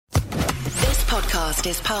podcast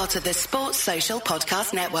is part of the Sports Social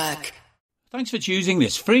Podcast Network. Thanks for choosing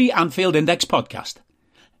this free Anfield Index podcast.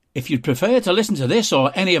 If you'd prefer to listen to this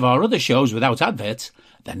or any of our other shows without adverts,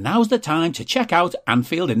 then now's the time to check out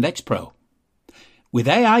Anfield Index Pro. With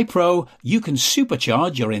AI Pro, you can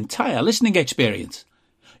supercharge your entire listening experience.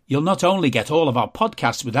 You'll not only get all of our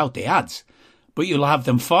podcasts without the ads, but you'll have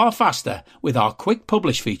them far faster with our quick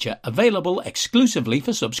publish feature available exclusively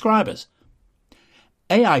for subscribers.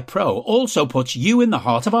 AI Pro also puts you in the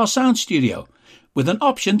heart of our sound studio, with an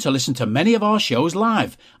option to listen to many of our shows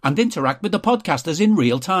live and interact with the podcasters in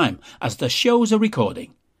real time as the shows are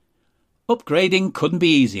recording. Upgrading couldn't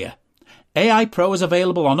be easier. AI Pro is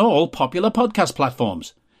available on all popular podcast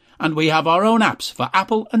platforms, and we have our own apps for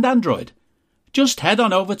Apple and Android. Just head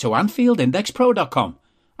on over to AnfieldIndexPro.com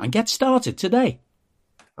and get started today.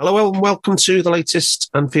 Hello and welcome to the latest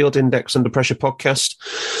Anfield Index Under Pressure podcast.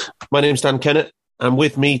 My name's Dan Kennett, and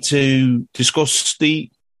with me to discuss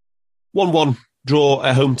the 1-1 draw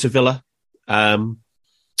at home to Villa, I've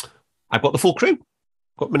got the full crew.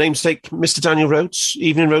 Got my namesake, Mr. Daniel Rhodes.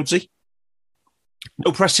 Evening, Rhodesy.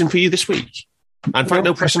 No pressing for you this week. In fact,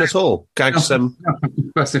 no pressing at all. Gags.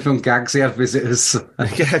 Pressing from Gags. He had visitors.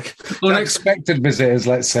 Unexpected visitors,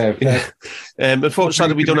 let's say. Yeah.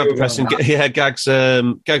 Unfortunately, we don't have the pressing. Yeah, Gags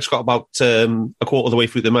got about a quarter of the way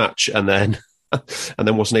through the match and then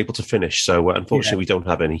wasn't able to finish. So unfortunately, we don't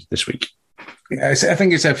have any this week. Yeah, I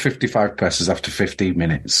think he said 55 presses after 15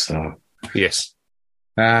 minutes. So yes.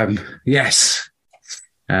 Yes.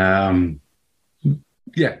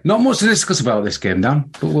 Yeah, not much to discuss about this game, Dan,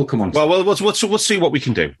 but we'll come on. Well, we'll see what we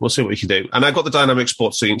can do. We'll see what we can do. And I got the Dynamic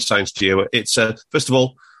Sports Science to you. It's first of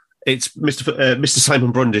all, it's Mr.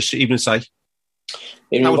 Simon Brundish. Evening, Si.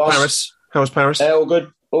 How was Paris? How was Paris? All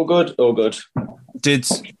good.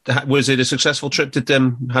 Was it a successful trip?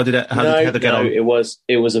 How did Heather get on? It was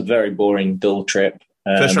a very boring, dull trip.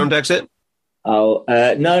 First round exit? No,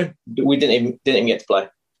 we didn't even get to play.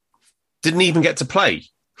 Didn't even get to play.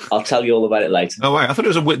 I'll tell you all about it later. Oh, right. I thought it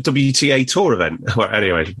was a WTA tour event. Well,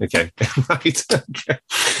 anyway, okay.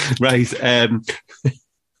 Right.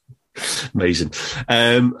 Amazing.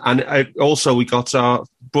 And also we got our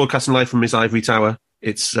broadcasting live from his ivory tower.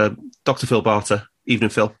 It's Dr. Phil Barter. Evening,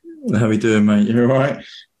 Phil. How we doing, mate? You all right?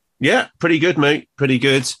 Yeah, pretty good, mate. Pretty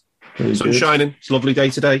good. Sun's shining. It's a lovely day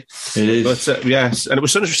today. It is. But yes, and it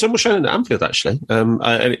was sun was shining at Anfield, actually. And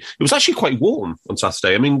it was actually quite warm on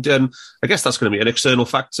Saturday. I mean, I guess that's going to be an external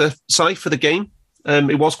factor, Si, for the game.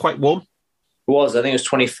 It was quite warm. It was. I think it was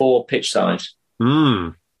 24 pitch size.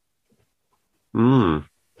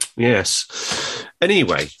 Yes.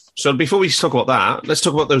 Anyway, so before we talk about that, let's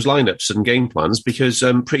talk about those lineups and game plans, because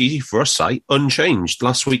pretty easy for us, Si, unchanged.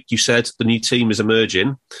 Last week you said the new team is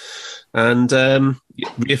emerging, and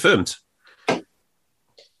reaffirmed.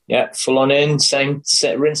 Yeah, full on in, same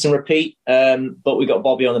set, rinse and repeat. But we got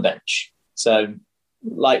Bobby on the bench, so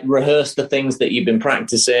rehearse the things that you've been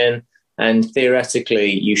practicing, and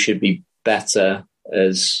theoretically you should be better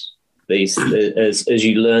as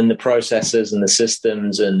you learn the processes and the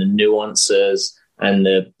systems and the nuances and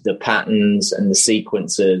the patterns and the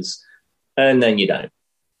sequences, and then you don't.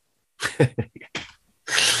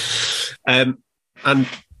 And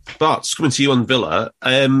Bart, coming to you on Villa,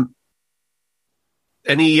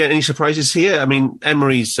 any surprises here? I mean,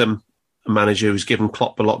 Emery's a manager who's given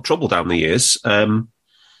Klopp a lot of trouble down the years. Well,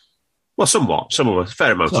 somewhat, a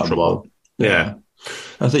fair amount of trouble. Yeah.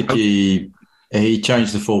 I think he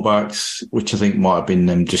changed the fullbacks, which I think might have been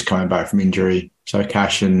them just coming back from injury. So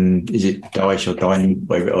Cash and, is it Daesh or Dine,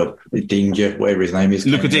 or Danger, whatever his name is.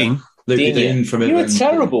 Luca Dean. Dean from you were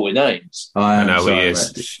terrible with names. I know, he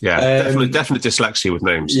is. Mate. Yeah, definitely dyslexia with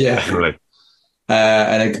names. Yeah. Definitely.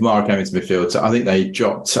 And then Kamara came into midfield. So I think they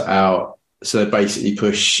dropped out. So they basically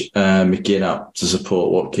push McGinn up to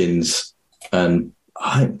support Watkins. And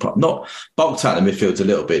I think not bulked out the midfield a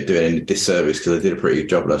little bit, doing a disservice because they did a pretty good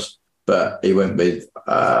job of us. But he went with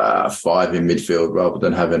 5 in midfield rather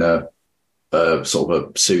than having a sort of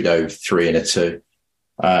a pseudo 3 and a 2,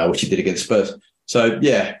 which he did against Spurs. So,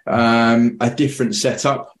 yeah, a different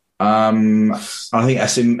setup. I think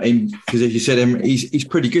that's him, because as you said, he's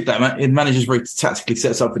pretty good, that man. He manages very tactically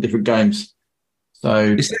sets up for different games.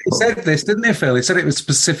 So he said this, didn't he, Phil? He said it was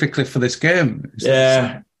specifically for this game.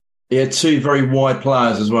 Yeah. He had 2 very wide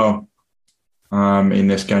players as well in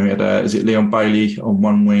this game. He had, is it Leon Bailey on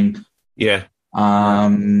one wing? Yeah.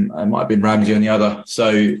 It might have been Ramsey on the other.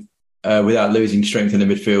 So without losing strength in the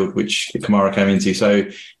midfield, which Kamara came into. So,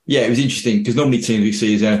 yeah, it was interesting because normally teams we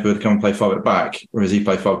see is Anfield come and play 5 at back, whereas he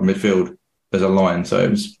played 5 in midfield as a line. So,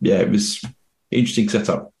 it was interesting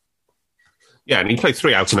setup. Yeah, and he played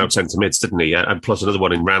 3 out-and-out centre mids, didn't he? And plus another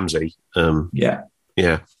one in Ramsey. Yeah.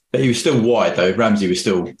 But he was still wide, though. Ramsey was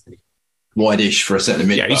still wide-ish for a centre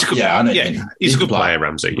mid. Yeah, he's a good, he's a good player,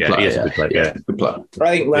 Ramsey. Yeah, he is a good player. Yeah, good player.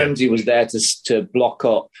 I think Ramsey was there to block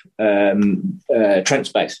up Trent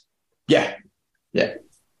space. Yeah.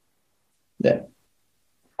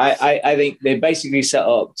 I think they basically set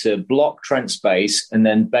up to block Trent space, and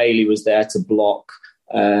then Bailey was there to block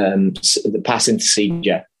the pass into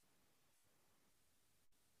CJ.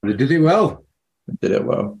 They did it well.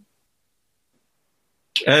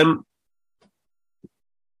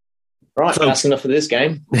 Right, that's enough of this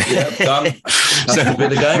game. Yeah, done. So,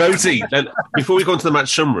 Rosie, then, before we go into the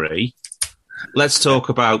match summary, let's talk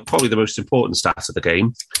about probably the most important stat of the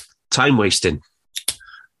game: time wasting.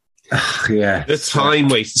 Yeah, the time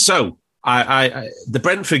waste. So, the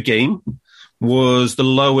Brentford game was the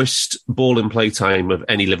lowest ball in play time of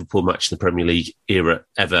any Liverpool match in the Premier League era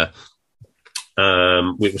ever.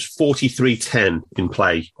 It was 43:10 in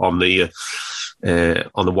play on the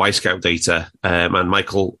Y-Scout data, and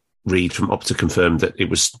Michael Reed from Opta confirmed that it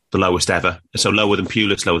was the lowest ever. So lower than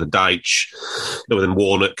Pulis, lower than Deitch, lower than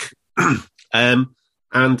Warnock. And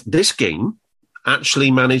this game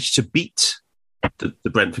actually managed to beat the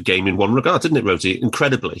Brentford game in one regard, didn't it, Rosie?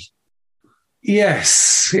 Incredibly.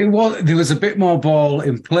 Yes, it was. There was a bit more ball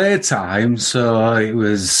in play time, so it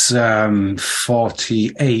was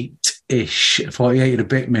 48-ish, 48 and a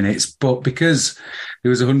bit minutes. But because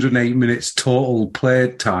there was 108 minutes total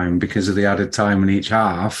played time because of the added time in each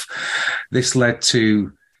half, this led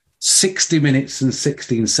to 60 minutes and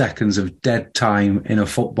 16 seconds of dead time in a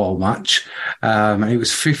football match. It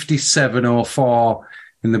was 57:04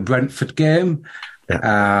 in the Brentford game.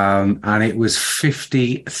 And it was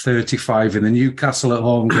 50-35 in the Newcastle at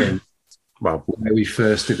home game. Well, where we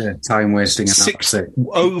first did a time wasting analysis.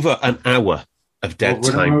 Over an hour of dead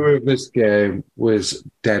time. Over this game was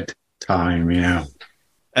dead time, yeah.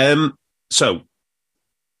 And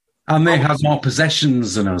they had more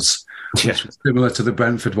possessions than us, which was similar to the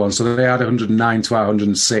Brentford one. So they had 109 to our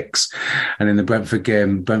 106, and in the Brentford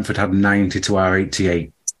game, Brentford had 90 to our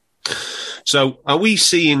 88. So are we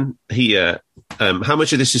seeing here how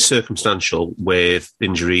much of this is circumstantial with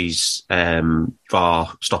injuries,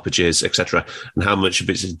 VAR stoppages, etc., and how much of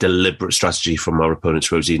it is a deliberate strategy from our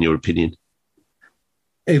opponents, Rosie, in your opinion?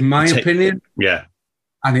 In my opinion, yeah.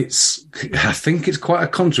 And I think it's quite a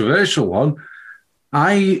controversial one.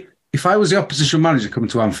 If I was the opposition manager coming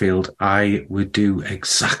to Anfield, I would do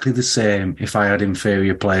exactly the same if I had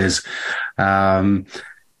inferior players.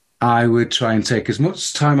 I would try and take as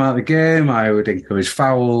much time out of the game. I would encourage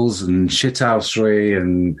fouls and shithousery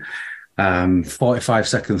and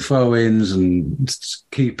 45-second throw-ins and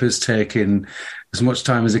keepers taking as much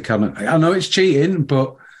time as they can. I know it's cheating,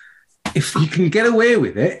 but if you can get away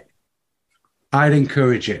with it, I'd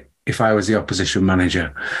encourage it if I was the opposition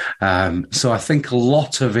manager. So I think a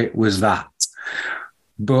lot of it was that.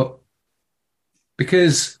 But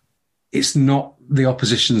because it's not the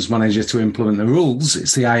opposition's manager to implement the rules,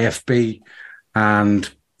 it's the IFB and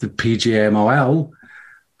the PGMOL,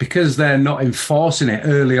 because they're not enforcing it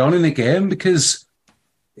early on in the game, because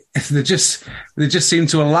they just seem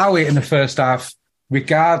to allow it in the first half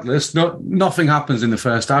regardless. Nothing happens in the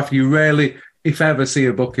first half. You rarely, if ever, see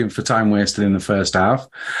a booking for time wasted in the first half.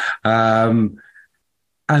 And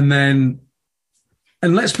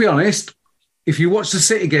let's be honest, if you watch the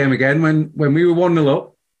City game again, when we were 1-0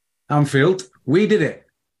 up, Anfield, we did it.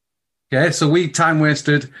 Okay, so we time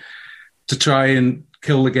wasted to try and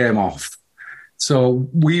kill the game off. So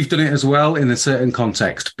we've done it as well in a certain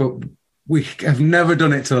context, but we have never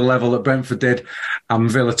done it to the level that Brentford did. And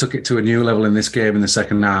Villa took it to a new level in this game in the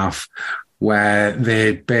second half, where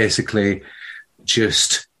they basically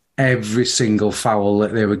just every single foul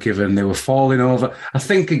that they were given, they were falling over. I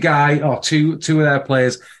think a guy or two of their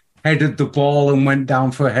players headed the ball and went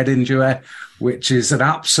down for a head injury, which is an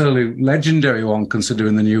absolute legendary one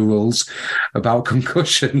considering the new rules about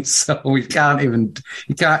concussions. So it's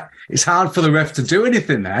hard for the ref to do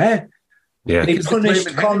anything there. Yeah, they punished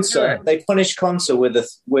Konsa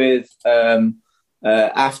with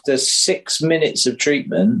after 6 minutes of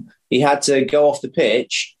treatment, he had to go off the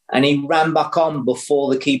pitch and he ran back on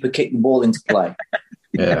before the keeper kicked the ball into play.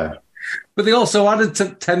 Yeah. But they also added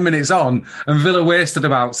 10 minutes on, and Villa wasted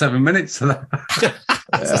about 7 minutes of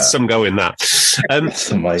that. Some go in that.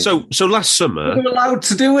 So last summer, they were allowed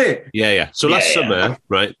to do it. Yeah. So last summer,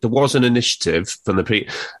 right, there was an initiative from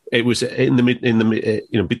it was in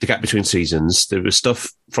the gap between seasons. There was stuff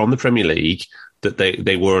from the Premier League that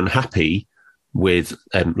they were unhappy with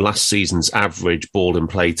last season's average ball and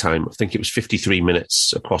play time. I think it was 53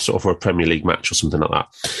 minutes across over a Premier League match or something like that.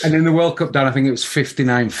 And in the World Cup, Dan, I think it was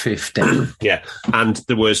 59.50. Yeah, and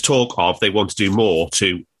there was talk of they want to do more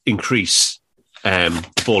to increase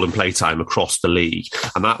ball and play time across the league,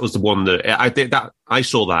 and that was the one that I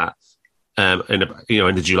saw that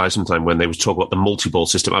in the July sometime when they was talking about the multi-ball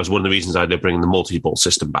system. That was one of the reasons they're bringing the multi-ball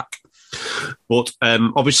system back. But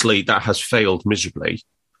obviously that has failed miserably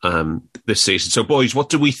this season. So, boys, what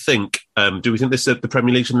do we think? Do we think the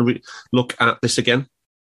Premier League's going to look at this again?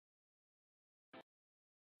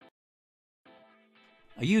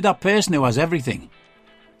 Are you that person who has everything?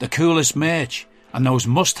 The coolest merch and those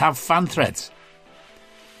must-have fan threads?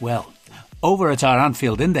 Well, over at our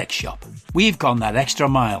Anfield Index shop, we've gone that extra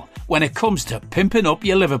mile when it comes to pimping up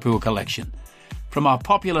your Liverpool collection. From our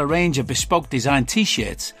popular range of bespoke design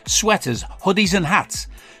t-shirts, sweaters, hoodies and hats,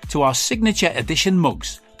 to our signature edition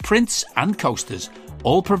mugs, prints and coasters,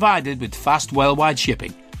 all provided with fast worldwide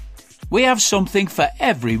shipping. We have something for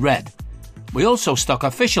every red. We also stock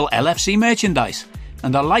official LFC merchandise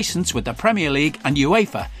and are licensed with the Premier League and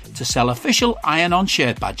UEFA to sell official iron-on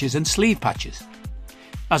shirt badges and sleeve patches.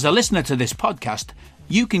 As a listener to this podcast,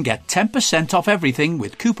 you can get 10% off everything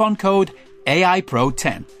with coupon code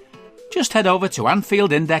AIPRO10. Just head over to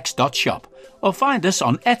AnfieldIndex.shop or find us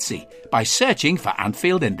on Etsy by searching for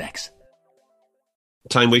Anfield Index.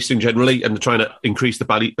 Time wasting generally, and trying to increase the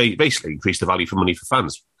value, basically increase the value for money for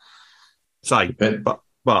fans. But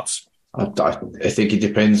I think it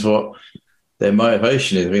depends what their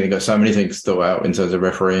motivation is. I mean, they've got so many things still out in terms of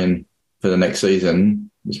refereeing for the next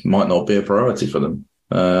season. This might not be a priority for them.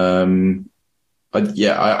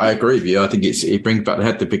 I agree with you. I think it brings back. They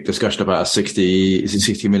had the big discussion about a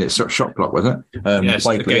 60-minute shot clock, wasn't it? Yes,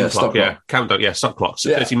 the game clock, countdown, stop clocks,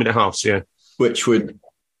 30-minute halves,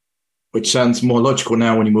 which sounds more logical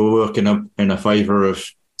now when you were working in a favour of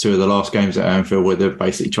two of the last games at Anfield where they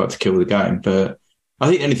basically tried to kill the game. But I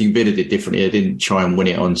think anything Villa did differently, they didn't try and win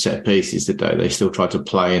it on set pieces, did they? They still tried to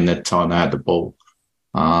play in the time they had the ball.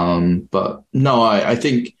 But no, I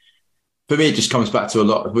think for me, it just comes back to a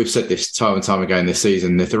lot. We've said this time and time again this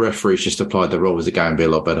season. If the referees just applied the rules, the game would be a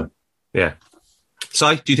lot better. Yeah.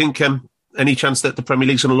 Si, do you think any chance that the Premier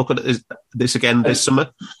League's going to look at this again this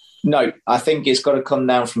summer? No, I think it's got to come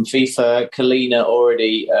down from FIFA. Kalina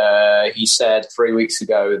already, he said 3 weeks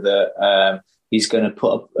ago that he's going to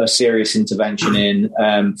put a serious intervention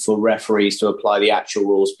in for referees to apply the actual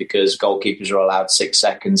rules, because goalkeepers are allowed 6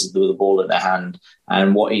 seconds with the ball in their hand.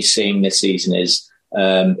 And what he's seeing this season is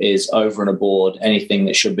over and aboard anything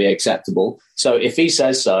that should be acceptable. So if he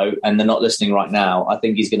says so, and they're not listening right now, I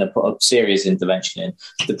think he's going to put a serious intervention in.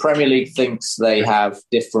 The Premier League thinks they have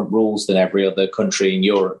different rules than every other country in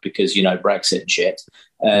Europe because, Brexit and shit.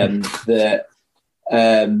 I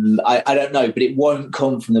don't know, but it won't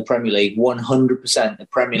come from the Premier League. 100%. The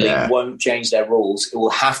Premier League won't change their rules. It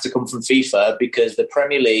will have to come from FIFA, because the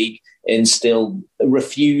Premier League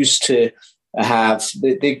refuse to have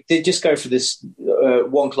they just go for this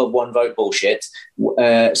one club, one vote bullshit.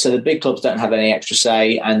 So the big clubs don't have any extra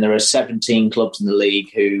say, and there are 17 clubs in the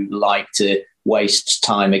league who like to waste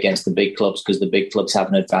time against the big clubs because the big clubs have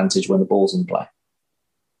an advantage when the ball's in play.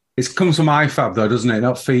 It comes from IFAB though, doesn't it?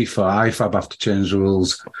 Not FIFA. IFAB have to change the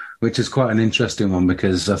rules, which is quite an interesting one,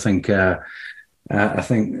 because I think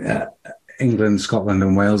England, Scotland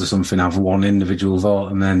and Wales or something have one individual vote,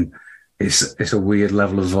 and then it's a weird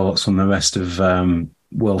level of votes from the rest of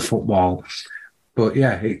world football. But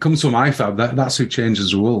yeah, it comes from IFAB. That's who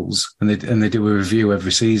changes the rules, and they do a review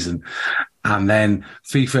every season. And then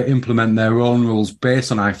FIFA implement their own rules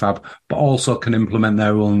based on IFAB, but also can implement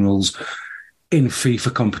their own rules in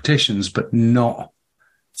FIFA competitions, but not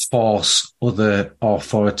force other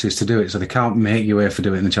authorities to do it. So they can't make UEFA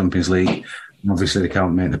do it in the Champions League. And obviously, they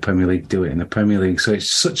can't make the Premier League do it in the Premier League. So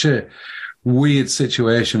it's such a weird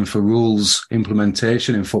situation for rules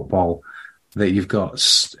implementation in football that you've got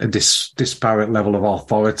a disparate level of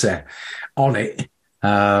authority on it.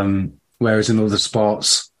 Whereas in other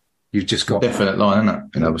sports, you've just got definite line, isn't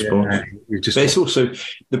it? In other sports, but it's also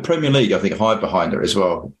the Premier League. I think hide behind it as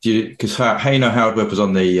well, because Howard Webb was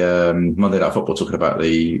on the Monday Night Football talking about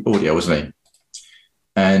the audio, wasn't he?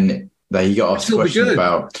 And he got asked a question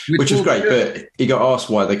about, which was great, but he got asked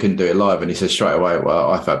why they couldn't do it live, and he said straight away, "Well,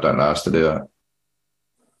 IFAB don't allow us to do that."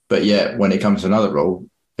 But yet, when it comes to another rule,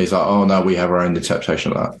 he's like, "Oh no, we have our own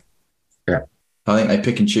interpretation of that." Yeah, I think they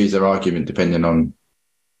pick and choose their argument depending on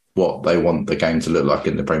what they want the game to look like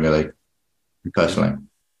in the Premier League, personally.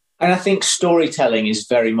 And I think storytelling is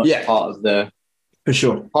very much part of for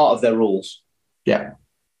sure, part of their rules. Yeah,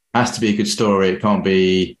 has to be a good story. It can't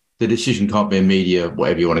be the decision can't be a media,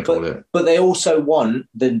 whatever you want to call it. But they also want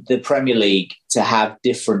the Premier League to have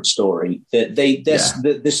different story.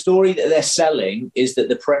 The story that they're selling is that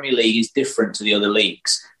the Premier League is different to the other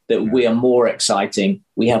leagues. That we are more exciting.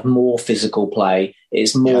 We have more physical play.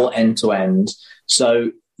 It's more end to end.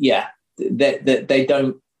 So they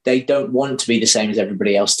don't want to be the same as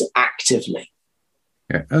everybody else actively.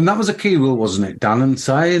 Yeah. And that was a key rule, wasn't it, Dan and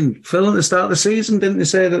Si and Phil, at the start of the season? Didn't they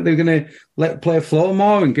say that they're going to let play flow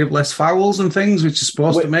more and give less fouls and things, which is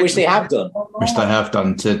supposed to make... Which they have done. Which they have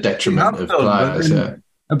done to detriment of players,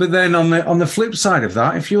 But then on the flip side of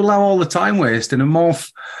that, if you allow all the time wasting and more...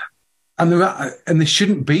 and there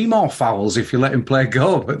shouldn't be more fouls if you let him play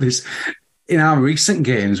go, but in our recent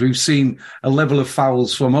games, we've seen a level of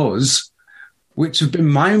fouls from us which have been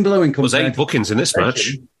mind-blowing. There was 8 bookings in this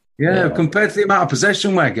match. Yeah, compared to the amount of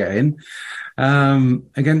possession we're getting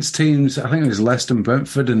against teams, I think it was Leicester and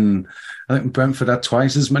Brentford, and I think Brentford had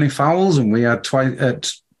twice as many fouls, and we had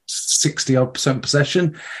 60-odd%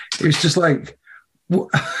 possession. It was just like,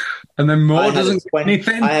 and then more doesn't get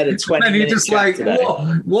anything. I had a 20-minute and you're just chat like, today.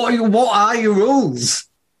 What are your rules?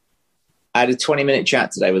 I had a 20-minute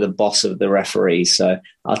chat today with the boss of the referees, so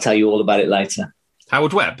I'll tell you all about it later.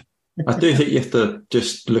 Howard Webb? I do think you have to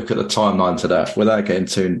just look at the timeline to that without getting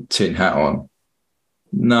tin hat on.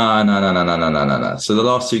 No. So the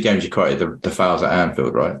last 2 games you quoted, the fouls at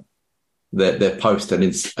Anfield, right? They're post an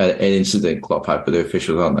incident Klopp had with the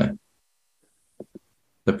officials, aren't they?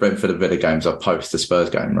 The Brentford and Villa games are post the Spurs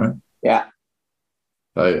game, right? Yeah.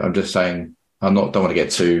 So I'm just saying, don't want to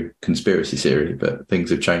get too conspiracy theory, but things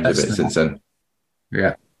have changed a bit since then.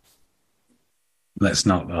 Yeah. Let's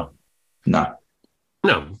not, though.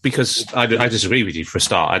 No, because I disagree with you for a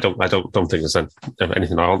start. I don't think there's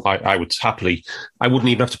anything. I would happily. I wouldn't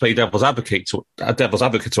even have to play devil's advocate to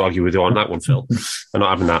argue with you on that one, Phil. I'm not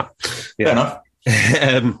having that. Yeah.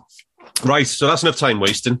 Fair enough. Right, so that's enough time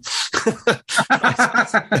wasting.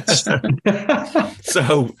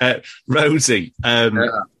 So, Rosie,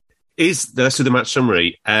 let's do the match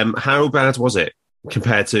summary. How bad was it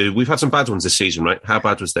compared to? We've had some bad ones this season, right? How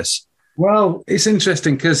bad was this? Well, it's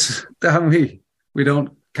interesting because we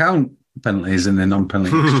don't count penalties in the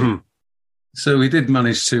non-penalty exchange. So we did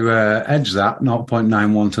manage to edge that,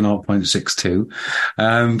 0.91 to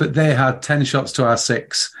 0.62. But they had 10 shots to our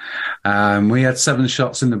 6. We had 7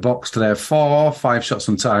 shots in the box to their 4, 5 shots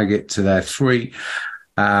on target to their 3.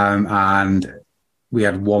 And we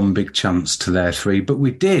had 1 big chance to their 3. But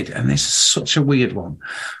we did, and this is such a weird one,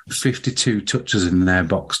 52 touches in their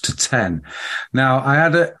box to 10. Now, I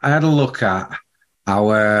had a look at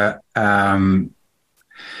our home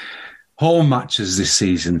matches this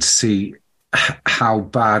season to see how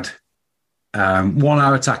bad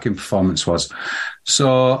our attacking performance was.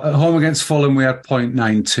 So at home against Fulham, we had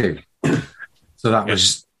 0.92. So that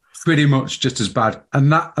was pretty much just as bad.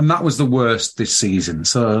 And that was the worst this season.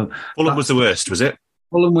 So Fulham was the worst, was it?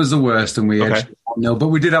 Fulham was the worst, and we edged 1-0, but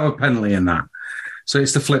we did have a penalty in that. So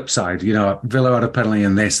it's the flip side. Villa had a penalty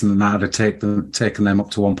in this, and that had taken them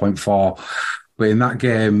up to 1.4. But in that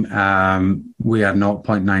game, we had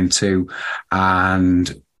 0.92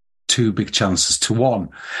 and 2 big chances to 1.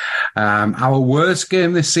 Our worst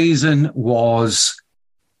game this season was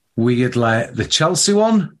we had let the Chelsea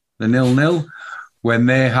one, the 0-0, when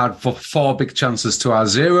they had 4 big chances to our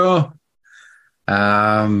 0.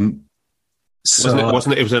 Was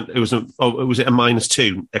it a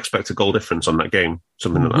 -2 expected goal difference on that game?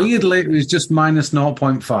 Something like that. Weirdly, it was just minus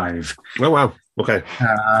 0.5. Oh wow! Okay.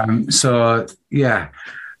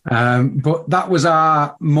 But that was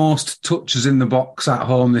our most touches in the box at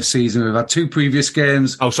home this season. We've had 2 previous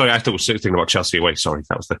games. Oh, sorry, I thought we were thinking about Chelsea away. Sorry,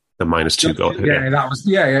 that was the -2 goal. That was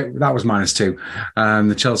 -2.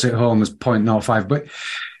 The Chelsea at home was 0.05. But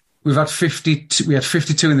we've had 52. We had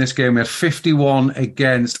 52 in this game. We had 51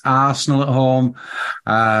 against Arsenal at home,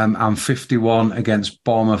 and 51 against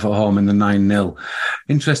Bournemouth at home in the 9-0.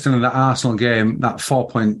 Interestingly, that Arsenal game, that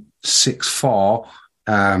 4.64.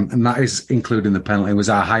 And that is including the penalty, was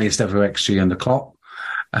our highest ever XG under Klopp.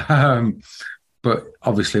 But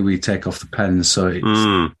obviously we take off the pens, so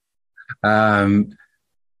it's...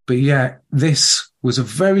 but yeah, this was a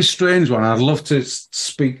very strange one. I'd love to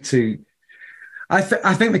speak to... I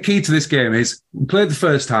think the key to this game is we played the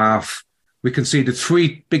first half, we conceded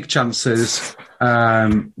 3 big chances,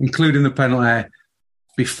 including the penalty,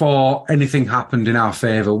 before anything happened in our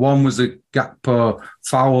favour. One was the Gakpo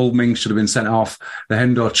foul. Ming should have been sent off. The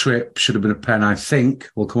Hendo trip should have been a pen, I think.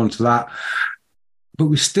 We'll come on to that. But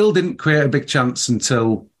we still didn't create a big chance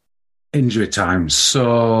until injury time.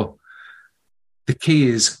 So the key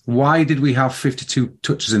is, why did we have 52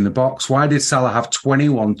 touches in the box? Why did Salah have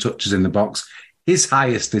 21 touches in the box his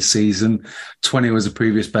highest this season. 20 was the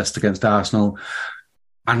previous best against Arsenal.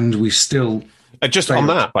 And we still... Just on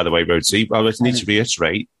that, by the way, Rhodesy, I need to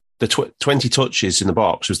reiterate, the 20 touches in the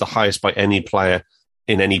box was the highest by any player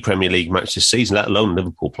in any Premier League match this season, let alone a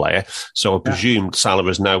Liverpool player. So I presume Salah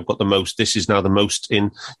has now got the most. This is now the most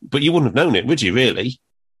in. But you wouldn't have known it, would you? Really?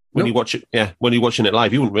 When you watch it, when you're watching it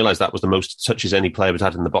live, you wouldn't realise that was the most touches any player has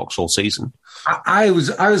had in the box all season. I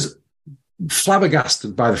was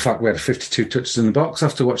flabbergasted by the fact we had 52 touches in the box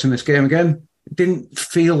after watching this game again. It didn't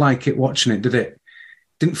feel like it watching it, did it?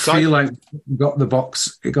 Didn't feel like it got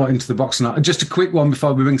into the box. And just a quick one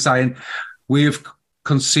before we bring Si in. We have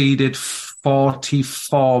conceded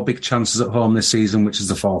 44 big chances at home this season, which is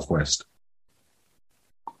the fourth worst.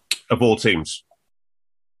 Of all teams?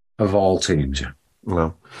 Of all teams, yeah.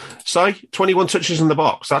 Well, Si, 21 touches in the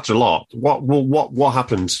box. That's a lot. What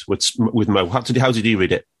happened with Mo? How did he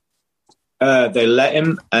read it? They let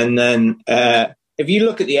him, and then if you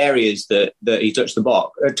look at the areas that he touched the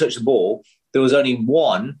ball, there was only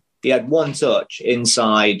one. He had one touch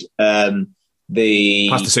inside past the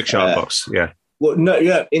 6-yard box. Yeah. Well,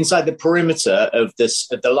 no, inside the perimeter of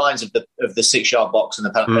the lines of the 6-yard box and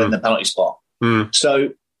the penalty spot. So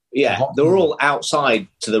yeah, they were all outside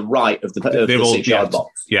to the right of the 6-yard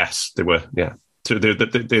box. Yes, they were. Yeah, so they're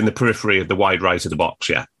in the periphery of the wide right of the box.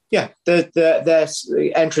 Yeah. Yeah, they're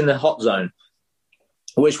entering the hot zone,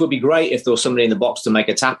 which would be great if there was somebody in the box to make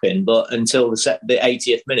a tap in, but until the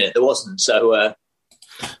 80th minute, there wasn't. So,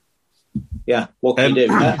 what can you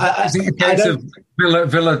do? Is it a case of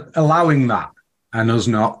Villa allowing that and us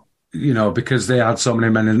not, because they had so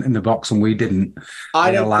many men in the box and we didn't?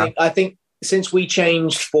 I think since we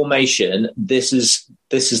changed formation, this is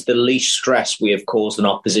the least stress we have caused an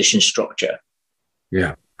opposition structure.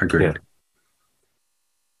 Yeah, agreed. Yeah.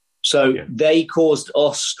 So they caused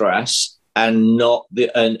us stress and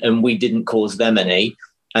and we didn't cause them any.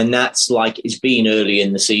 And that's like it's been early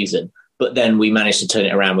in the season. But then we managed to turn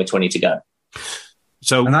it around with 20 to go.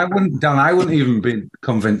 So, and I wouldn't even be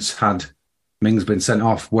convinced had Mings been sent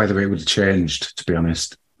off whether it would have changed, to be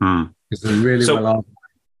honest. Because they're really well on.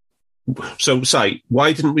 So, Si,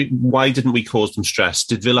 why didn't we cause them stress?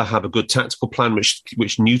 Did Villa have a good tactical plan which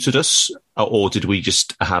neutered us, or did we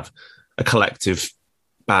just have a collective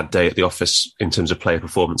bad day at the office in terms of player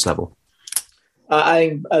performance level? I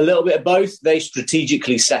think a little bit of both. They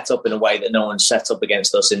strategically set up in a way that no one set up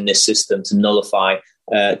against us in this system to nullify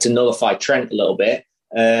Trent a little bit,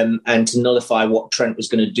 and to nullify what Trent was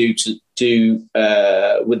going to do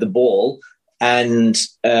with the ball, and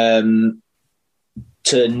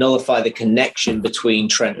to nullify the connection between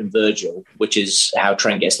Trent and Virgil, which is how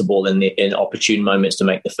Trent gets the ball in opportune moments to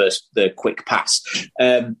make the quick pass.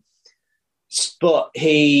 But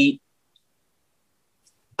I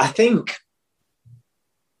think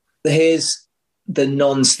here's the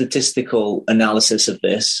non-statistical analysis of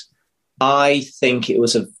this. I think it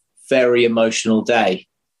was a very emotional day.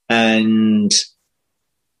 And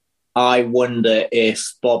I wonder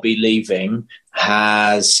if Bobby leaving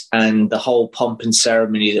and the whole pomp and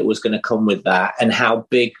ceremony that was going to come with that, and how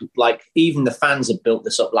big, like even the fans have built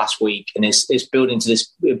this up last week, and it's building to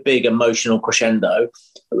this big emotional crescendo.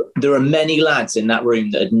 There are many lads in that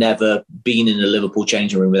room that had never been in a Liverpool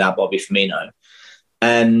changing room without Bobby Firmino.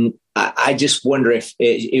 And I just wonder if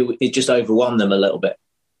it just overwhelmed them a little bit.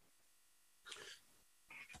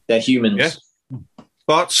 They're humans. Yeah.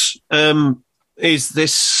 But is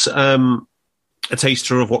this a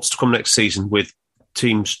taster of what's to come next season, with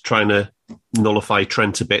teams trying to nullify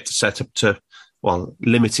Trent a bit, set up to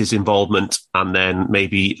limit his involvement, and then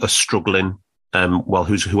maybe a struggling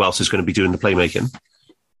who else is going to be doing the playmaking?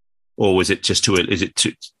 Or is it just too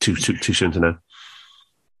soon to know?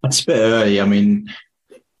 It's a bit early. I mean,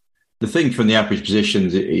 the thing from the average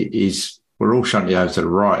positions is we're all shunting over to the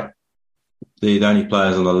right. The only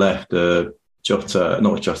players on the left are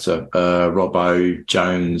Robbo,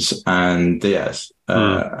 Jones and Diaz.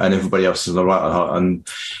 And everybody else is on the right. And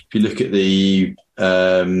if you look at the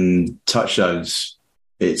touchdowns,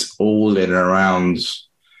 it's all in and around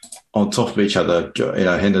on top of each other.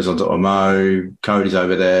 Hender's on top of Mo, Cody's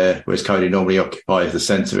over there, whereas Cody normally occupies the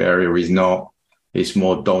centre area where he's not. He's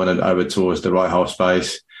more dominant over towards the right half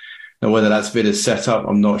space. Now, whether that's Villa's set up,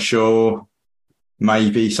 I'm not sure.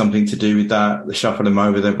 Maybe something to do with that, the shuffling them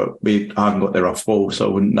over there, but I haven't got their off ball, so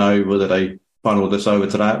I wouldn't know whether they funneled us over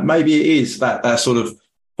to that. Maybe it is that sort of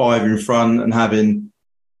five in front and having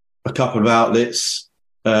a couple of outlets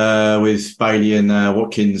with Bailey and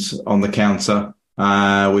Watkins on the counter,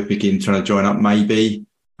 with McGinn trying to join up, maybe.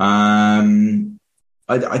 I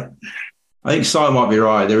think Si might be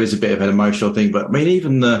right. There is a bit of an emotional thing, but I mean,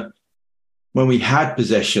 even when we had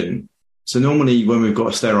possession, So normally when we've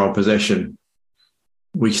got a sterile possession,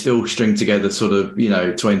 we still string together sort of,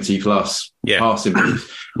 20 plus passing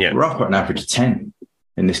moves. Yeah. We're up at an average of 10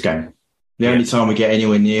 in this game. The only time we get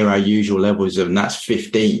anywhere near our usual levels and that's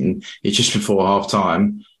 15, it's just before half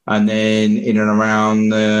time. And then in and around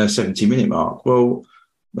the 70-minute mark. Well,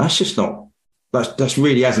 that's just not, that's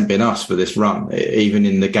really hasn't been us for this run. Even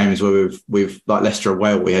in the games where we've like Leicester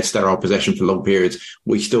away, we had sterile possession for long periods.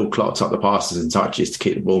 We still clocked up the passes and touches to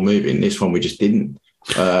keep the ball moving. This one, we just didn't.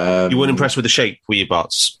 You weren't impressed with the shape, were you,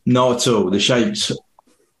 Bots? Not at all. The shapes,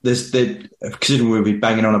 considering we'll be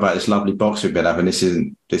banging on about this lovely box we've been having, this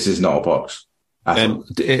is not a box.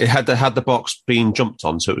 It had the box being jumped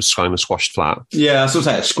on, so it was kind of squashed flat. Yeah, I was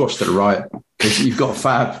saying it's squashed to the right. You've got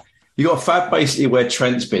Fab basically where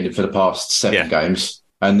Trent's been for the past 7 games,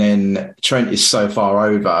 and then Trent is so far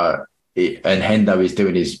over, and Hendo is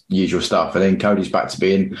doing his usual stuff, and then Cody's back to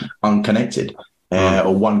being unconnected.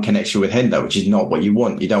 Or one connection with Hendo, which is not what you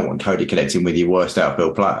want. You don't want Cody connecting with your worst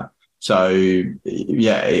outfield player. So,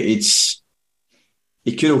 yeah, it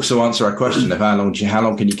could also answer our question of how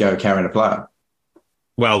long can you go carrying a player?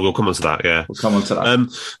 Well, we'll come on to that, yeah. We'll come on to that.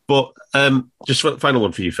 But just a final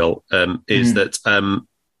one for you, Phil, is that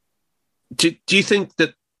do you think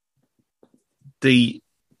that the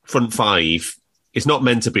front five is not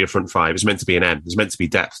meant to be a front five? It's meant to be an N. It's meant to be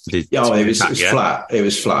depth. It was flat. It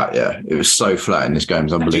was flat, yeah. It was so flat in this game.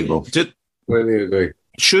 It's unbelievable. Really agree.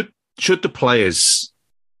 Should the players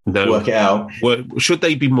know, work it out? Should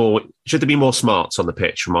there be more smarts on the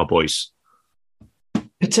pitch from our boys?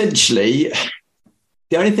 Potentially.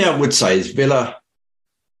 The only thing I would say is Villa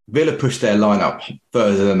pushed their lineup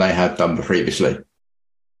further than they had done previously.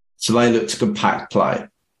 So they looked to compact play.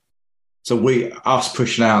 So us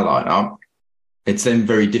pushing our lineup, it's then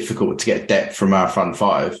very difficult to get depth from our front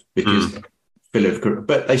five because Villa,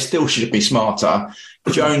 but they still should be smarter.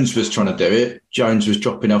 Jones was trying to do it. Jones was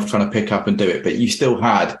dropping off, trying to pick up and do it. But you still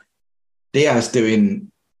had Diaz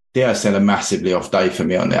had a massively off day for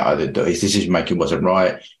me on that. His decision making wasn't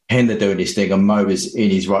right. Hender doing his thing, and Mo was in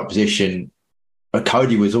his right position. But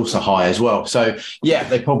Cody was also high as well. So yeah,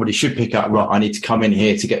 they probably should pick up. Right, I need to come in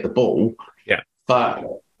here to get the ball. Yeah, but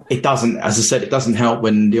it doesn't. As I said, it doesn't help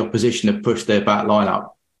when the opposition have pushed their back line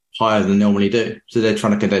up higher than they normally do. So they're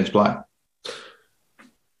trying to condense play.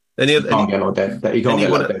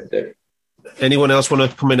 Anyone else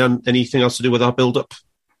want to come in on anything else to do with our build-up?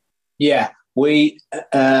 Yeah, we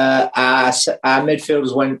our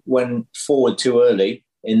midfielders went forward too early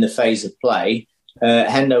in the phase of play.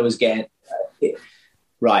 Hendo was getting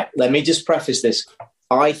right. Let me just preface this.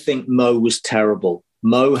 I think Mo was terrible.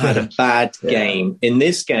 Mo had a bad game. In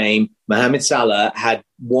this game, Mohamed Salah had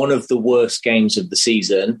one of the worst games of the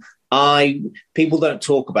season. People don't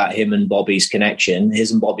talk about his and Bobby's connection,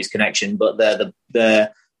 but they're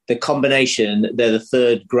the combination. They're the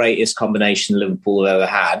third greatest combination Liverpool have ever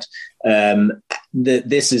had.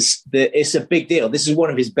 It's a big deal. This is one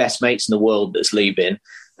of his best mates in the world that's leaving,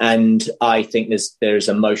 and I think there's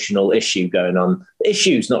emotional issue going on.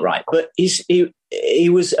 Issue's not right, but he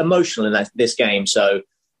was emotional in this game, so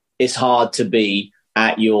it's hard to be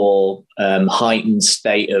at your heightened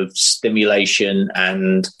state of stimulation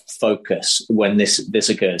and focus when this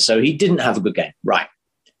occurs. So he didn't have a good game. Right.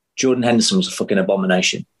 Jordan Henderson was a fucking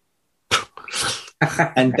abomination.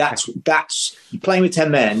 And that's playing with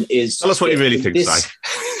 10 men is... Tell us what you really think, Si.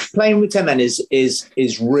 Playing with 10 men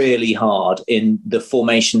is really hard in the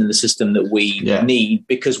formation and the system that we need,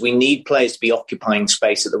 because we need players to be occupying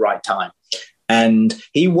space at the right time. And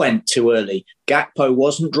he went too early. Gakpo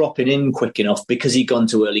wasn't dropping in quick enough because he'd gone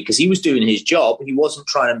too early, because he was doing his job. He wasn't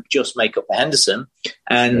trying to just make up for Henderson.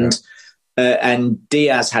 And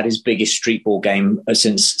Diaz had his biggest street ball game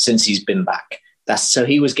since he's been back. So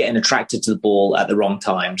he was getting attracted to the ball at the wrong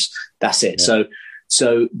times. That's it. Yeah.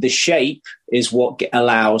 So the shape is what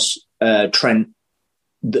allows Trent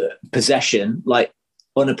the possession, like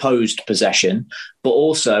unopposed possession, but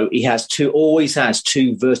also he always has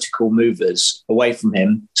two vertical movers away from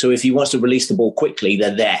him. So if he wants to release the ball quickly,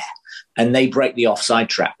 they're there and they break the offside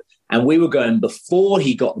trap. And we were going before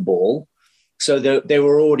he got the ball, so they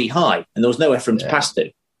were already high and there was nowhere for him to pass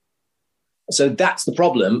to. So that's the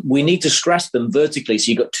problem. We need to stress them vertically.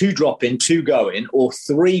 So you've got 2 drop in, 2 go in, or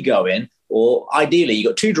 3 go in, or ideally you've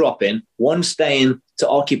got 2 drop in, 1 staying to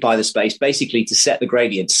occupy the space, basically to set the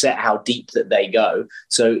gradient, set how deep that they go.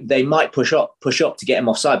 So they might push up to get him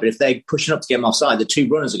offside. But if they're pushing up to get him offside, the 2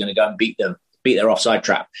 runners are going to go and beat their offside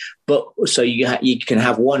trap. But so you can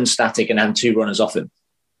have 1 static and have 2 runners off him,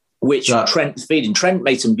 which Trent's feeding. Trent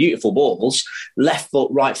made some beautiful balls, left foot,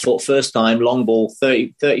 right foot, first time, long ball,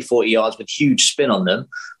 30, 40 yards with huge spin on them.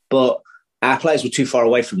 But our players were too far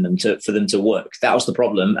away from them for them to work. That was the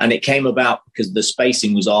problem. And it came about because the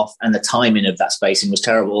spacing was off and the timing of that spacing was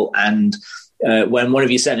terrible. And when one of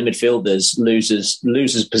your centre midfielders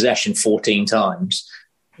loses possession 14 times,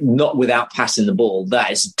 not without passing the ball, that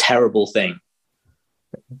is a terrible thing.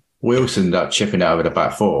 We also ended up chipping it over the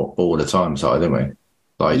back four all the time, didn't we?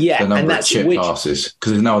 The number of chip passes,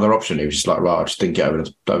 because there's no other option. It was just like, right, I just didn't get over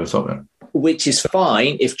the top of it. Which is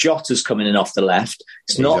fine if Jota's coming in off the left.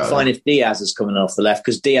 It's not fine if Diaz is coming in off the left,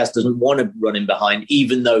 because Diaz doesn't want to run in behind,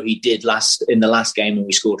 even though he did in the last game when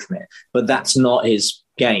we scored from it. But that's not his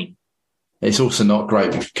game. It's also not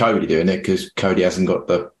great with Cody doing it, because Cody hasn't got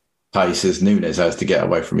the pace as Nunes has to get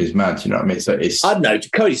away from his man. Do you know what I mean? So I don't know.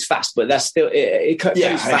 Cody's fast, but that's still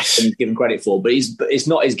Cody's fast and he's given credit for. But it's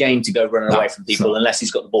not his game to go running away from people unless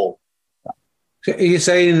he's got the ball. So are you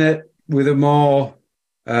saying that with a more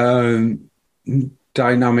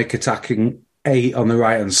dynamic attacking 8 on the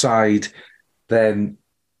right hand side, then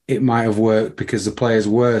it might have worked because the players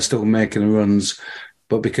were still making the runs,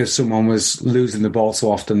 but because someone was losing the ball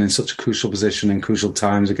so often in such a crucial position in crucial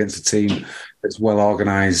times against a team that's well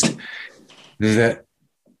organised, that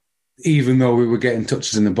even though we were getting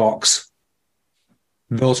touches in the box,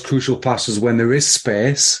 those crucial passes when there is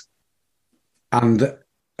space and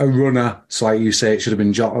a runner, so like you say, it should have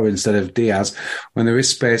been Jota instead of Diaz, when there is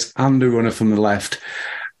space and a runner from the left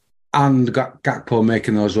and Gakpo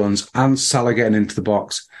making those runs and Salah getting into the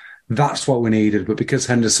box, that's what we needed. But because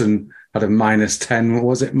Henderson had a -10, what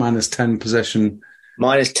was it? -10 possession?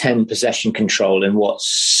 -10 possession control in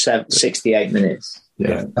 68 minutes.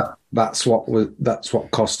 Yeah. That's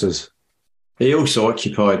what cost us. He also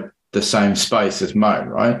occupied the same space as Mo,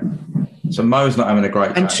 right? So Mo's not having a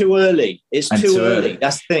great game. And too early. It's too early.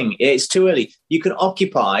 That's the thing. It's too early. You can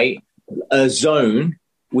occupy a zone,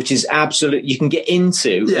 which is absolute. You can get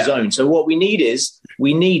into a zone. So what we need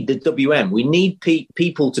the WM. We need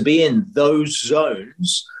people to be in those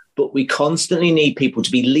zones, but we constantly need people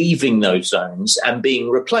to be leaving those zones and being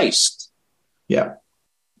replaced. Yeah.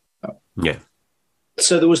 Yeah.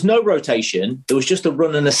 So there was no rotation. There was just a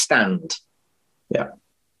run and a stand. Yeah.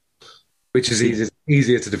 Which is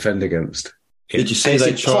easier to defend against. Did you see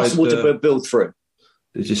they tried impossible to build through?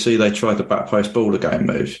 Did you see they tried the back post ball game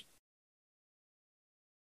move?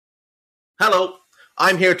 Hello,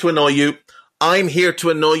 I'm here to annoy you. I'm here to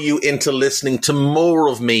annoy you into listening to more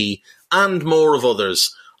of me and more of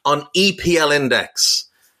others on EPL Index.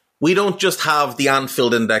 We don't just have the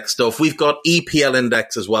Anfield Index stuff. We've got EPL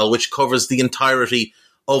Index as well, which covers the entirety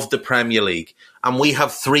of the Premier League. And we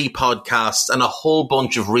have 3 podcasts and a whole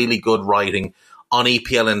bunch of really good writing on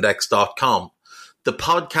EPLindex.com. The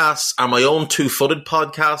podcasts are my own Two-Footed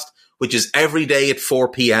podcast, which is every day at 4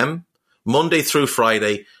 p.m, Monday through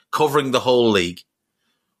Friday, covering the whole league.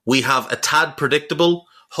 We have A Tad Predictable,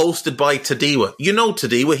 hosted by Tadiwa. You know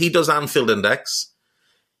Tadiwa, he does Anfield Index.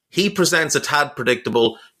 He presents A Tad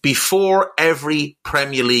Predictable before every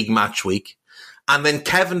Premier League match week. And then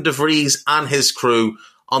Kevin DeVries and his crew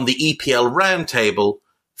on the EPL Roundtable,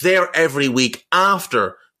 they're every week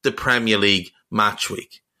after the Premier League match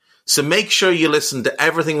week. So make sure you listen to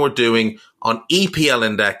everything we're doing on EPL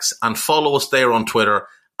Index and follow us there on Twitter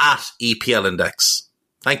at EPL Index.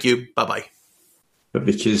 Thank you. Bye-bye. But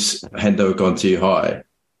because Hendo had gone too high,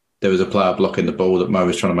 there was a player blocking the ball that Mo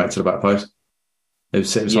was trying to make to the back post. It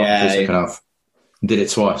was on the second half. Did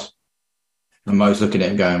it twice. And Mo's looking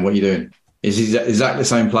at him going, what are you doing? It's exactly the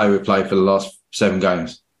same play we played for the last 7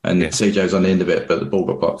 games. And CJ's on the end of it, but the ball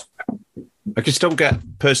got blocked. I just don't get,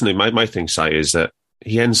 personally, my thing, Si, is that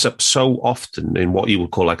he ends up so often in what you would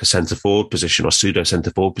call like a centre-forward position or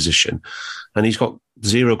pseudo-centre-forward position, and he's got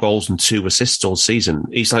 0 goals and 2 assists all season.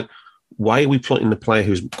 He's like, why are we putting the player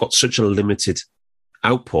who's got such a limited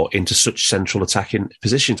output into such central attacking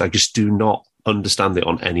positions? I just do not understand it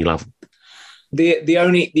on any level. The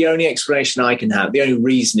only explanation I can have, the only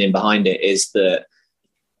reasoning behind it is that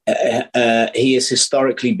he has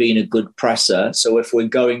historically been a good presser. So if we're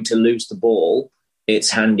going to lose the ball, it's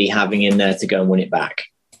handy having him there to go and win it back.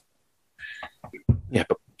 Yeah,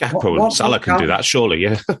 but Gakpo and Salah can do that, surely,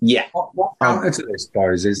 yeah. Yeah. What counter to this,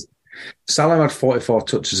 boys, is Salah had 44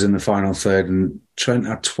 touches in the final third and Trent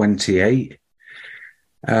had 28.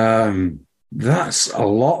 That's a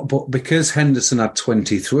lot, but because Henderson had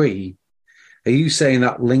 23, are you saying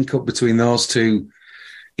that link up between those two,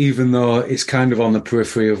 even though it's kind of on the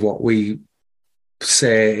periphery of what we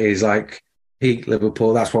say is like peak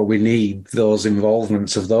Liverpool, that's what we need, those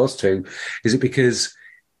involvements of those two? Is it because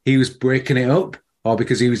he was breaking it up, or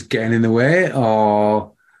because he was getting in the way,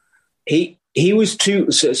 or... He was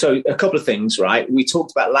too... So a couple of things, right? We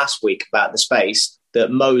talked about last week about the space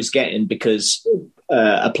that Mo's getting because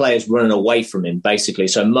a player's running away from him, basically.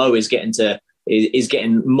 So Mo is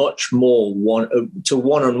getting much more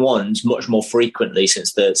one-on-ones much more frequently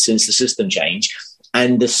since the system change,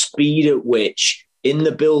 and the speed at which in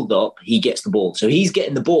the build-up he gets the ball. So he's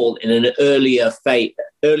getting the ball in an earlier phase,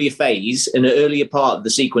 in an earlier part of the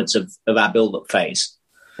sequence of our build-up phase.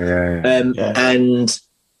 And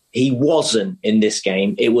he wasn't in this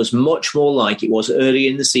game. It was much more like it was early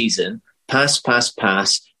in the season. Pass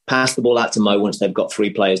the ball out to Mo once they've got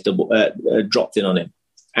 3 players dropped in on him.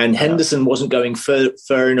 And Henderson wasn't going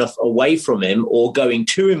far enough away from him or going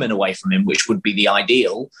to him and away from him, which would be the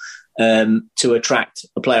ideal, to attract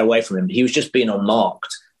a player away from him. He was just being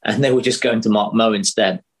unmarked, and they were just going to mark Mo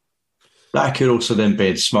instead. That could also then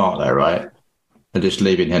be smart there, right? And just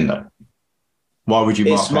leaving Hendo. Why would you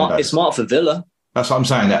mark Hendo? It's smart for Villa. That's what I'm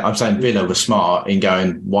saying. I'm saying Villa was smart in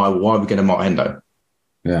going, why are we going to mark Hendo?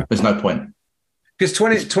 Yeah. There's no point. Because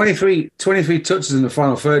 23 touches in the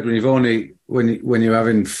final third when you've only when you're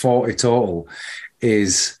having 40 total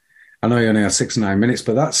is, I know you only had 6 or 9 minutes,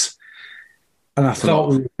 but that's, and I thought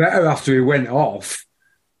we were better after he went off,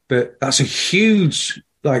 but that's a huge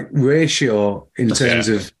ratio in terms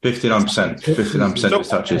of 59% of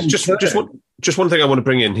touches. Just one thing I want to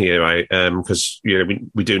bring in here, right? Because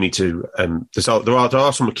we do need to. There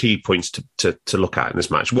are some key points to look at in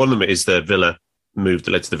this match. One of them is the Villa move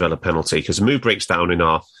that led to the Villa penalty, because the move breaks down in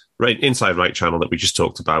our inside right channel that we just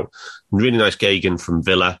talked about. Really nice Gagan from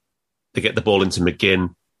Villa. They get the ball into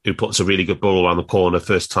McGinn, who puts a really good ball around the corner,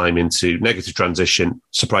 first time into negative transition.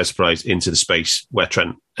 Surprise, surprise, into the space where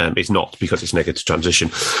Trent is not, because it's negative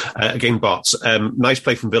transition. Again, Bots, nice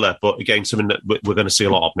play from Villa, but again, something that we're going to see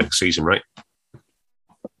a lot of next season, right?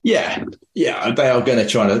 Yeah, they are going to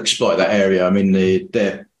try and exploit that area. I mean,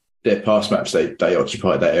 their past maps, they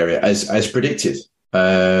occupied that area as predicted.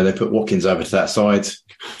 They put Watkins over to that side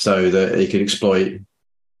so that they could exploit.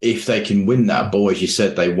 If they can win that ball, as you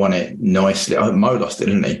said, they won it nicely. I think Mo lost it,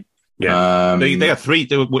 didn't he? Yeah, they had 3.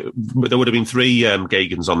 There would have been 3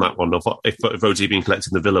 Gagans on that one if Rhodes had been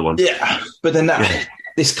collecting the Villa one. Yeah, but then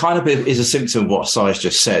this kind of is a symptom of what Si's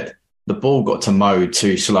just said. The ball got to Mo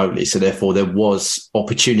too slowly, so therefore there was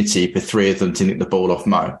opportunity for 3 of them to nick the ball off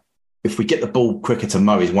Mo. If we get the ball quicker to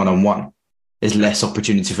Mo, he's 1-on-1. There's less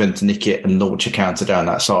opportunity for them to nick it and launch a counter down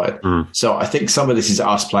that side. So I think some of this is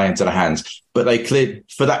us playing to the hands. But they cleared,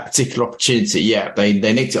 for that particular opportunity,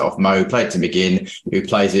 they nicked it off Mo, played to McGinn, who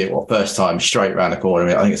plays it first time straight around the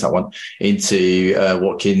corner. I think it's that one, into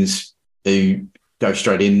Watkins, who goes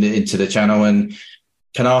straight into the channel. And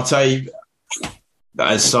Kanate,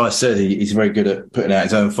 as Si said, he's very good at putting out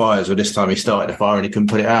his own fires. Well, this time he started the fire and he couldn't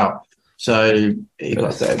put it out. So it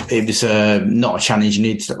was not a challenge.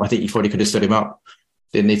 I think you probably could have stood him up.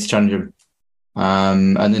 Didn't need to challenge him.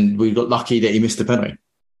 And then we got lucky that he missed the penalty.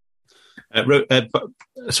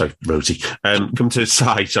 Rosie. Come to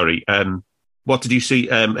Si. Sorry. What did you see?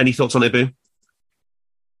 Any thoughts on Ibu?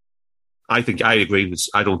 I think I agree.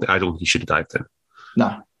 I don't think he should have dived in.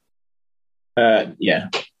 No.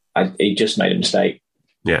 He just made a mistake.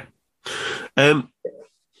 Yeah.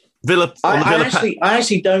 Villa. I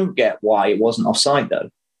actually don't get why it wasn't offside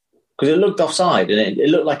though, because it looked offside and it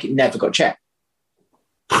looked like it never got checked.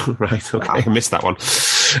 Right. Okay. I missed that one.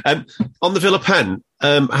 On the Villa pen,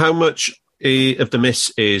 how much of the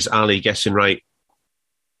miss is Ali guessing right?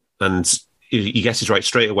 And he guesses right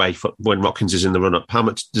straight away when Watkins is in the run up. How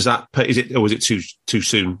much does that? Is it, or is it too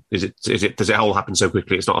soon? Does it all happen so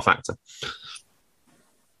quickly? It's not a factor.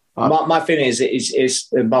 My feeling is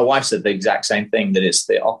my wife said the exact same thing, that it's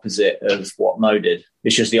the opposite of what Mo did.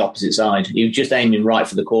 It's just the opposite side. He was just aiming right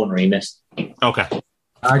for the corner. He missed. Okay.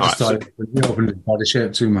 I just thought he opened his body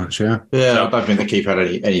shape too much, yeah. Yeah, I don't think the keeper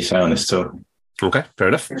had any say on this at all. Okay, fair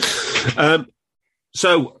enough.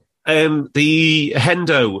 So the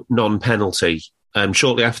Hendo non-penalty,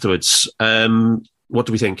 shortly afterwards, what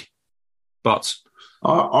do we think? But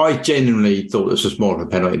I genuinely thought this was more of a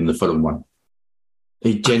penalty than the Fulham one.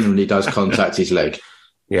 He genuinely does contact his leg.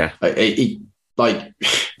 Yeah. If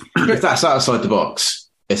that's outside the box,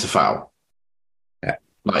 it's a foul. Yeah.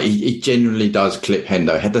 He genuinely does clip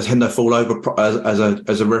Hendo. Does Hendo fall over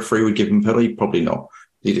as a referee would give him a penalty? Probably not.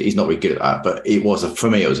 He's not really good at that, but for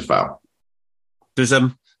me, it was a foul. Does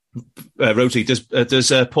Rosie, does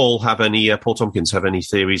Paul Tompkins have any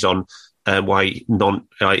theories on why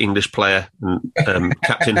non-English player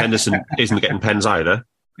Captain Henderson isn't getting pens either?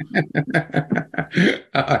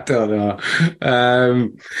 I don't know.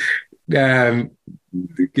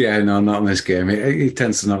 No, not in this game. He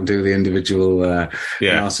tends to not do the individual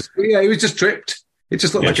analysis. But he was just tripped. It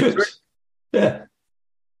just looked like a trip. Yeah.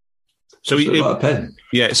 So like a pen.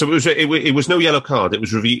 Yeah, so it was no yellow card. It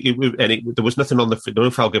was there was nothing on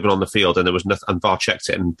no foul given on the field, and there was nothing. And VAR checked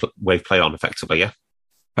it and waved play on effectively. Yeah,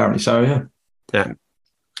 Apparently so. Yeah. Yeah.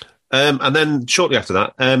 And then shortly after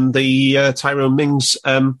that, the Tyrone Mings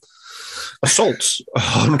assault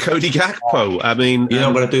on Cody Gakpo. I mean, you're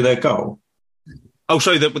not going to do their goal. Oh,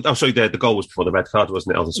 sorry. The goal was before the red card,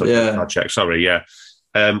 wasn't it? Oh, sorry, yeah. Card check. Sorry, yeah.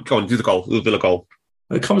 Go on, do the goal. The Villa goal.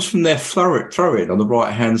 It comes from their throw-in on the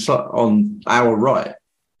right-hand side, on our right.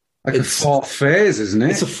 It's a fourth phase, isn't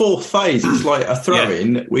it? It's a fourth phase. It's like a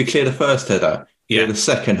throw-in. Yeah. We clear the first header. Yeah. The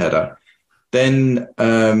second header. Then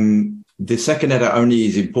the second header only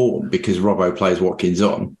is important because Robbo plays Watkins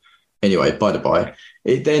on. Anyway, by the by.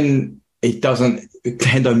 Hendo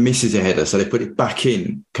misses a header, so they put it back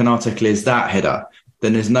in. Konate clears that header.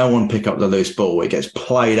 Then there's no one pick up the loose ball. It gets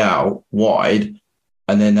played out wide.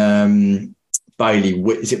 And then Bailey,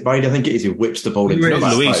 is it Bailey? I think it is. He whips the ball into the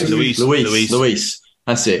back post. Luis.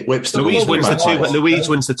 That's it. Whips the Luis ball. Luis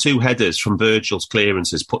wins the two headers from Virgil's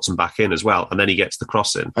clearances, puts them back in as well, and then he gets the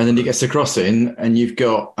cross in. And you've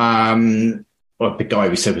got the guy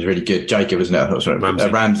we said was really good, Jacob, wasn't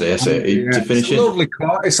it? Ramsey. That's it. To finish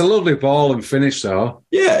it's a lovely ball and finish, though.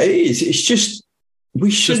 Yeah, it is. It's just we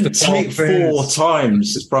shouldn't take 4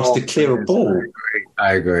 times for us to clear a ball.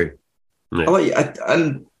 I agree. Yeah.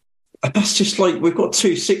 And that's just like we've got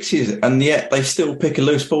 2 6s, and yet they still pick a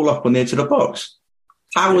loose ball up on the edge of the box.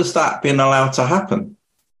 How has that been allowed to happen?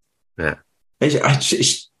 Yeah,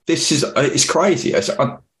 it's crazy.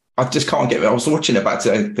 I just can't get it. I was watching it back to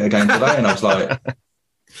the game today, and I was like,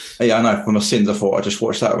 "Yeah, I know. For my sins, I thought I just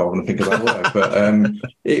watched that rather than think about work." But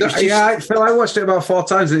it was just... I watched it about 4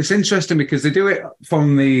 times, and it's interesting because they do it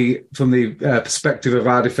from the perspective of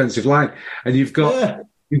our defensive line, and you've got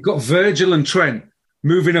Virgil and Trent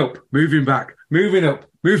moving up, moving back, moving up,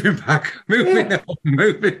 moving back, moving up,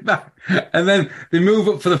 moving back. And then they move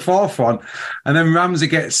up for the 4th one. And then Ramsey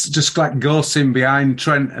gets just like ghosts in behind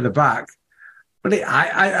Trent at the back. But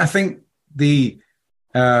I think the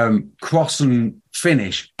cross and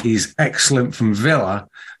finish is excellent from Villa,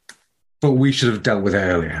 but we should have dealt with it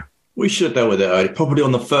earlier. We should have dealt with it early. Probably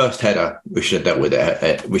on the first header, we should have dealt with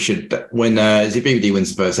it. We should, when Zibidi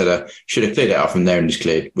wins the first header, should have cleared it out from there and just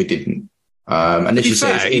cleared. We didn't. And as you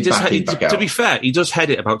say, to be fair, he does head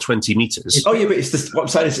it about 20 metres. Oh, yeah, but what I'm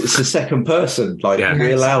saying is it's the second person.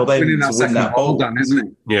 We allow them to win that ball. Down, isn't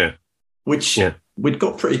it? Yeah. Which we'd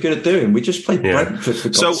got pretty good at doing. We just played Brentford, for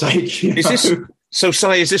God's sake.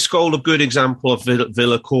 Is this goal a good example of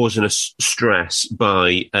Villa causing us stress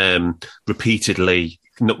by repeatedly,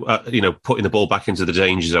 putting the ball back into the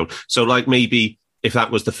danger zone? So, like, maybe if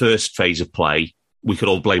that was the first phase of play, we could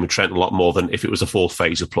all blame Trent a lot more than if it was the 4th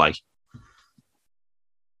phase of play.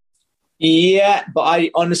 Yeah, but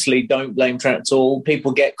I honestly don't blame Trent at all.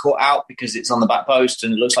 People get caught out because it's on the back post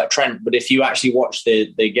and it looks like Trent. But if you actually watch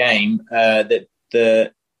the game, that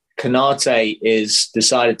the Konate is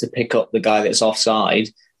decided to pick up the guy that's offside.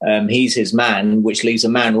 He's his man, which leaves a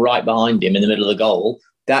man right behind him in the middle of the goal.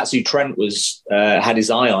 That's who Trent was had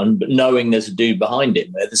his eye on, but knowing there's a dude behind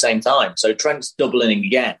him at the same time. So Trent's doubling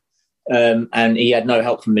again, and he had no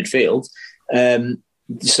help from midfield.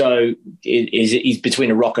 So he's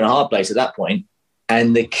between a rock and a hard place at that point.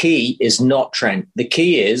 And the key is not Trent. The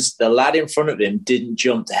key is the lad in front of him didn't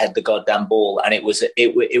jump to head the goddamn ball. And it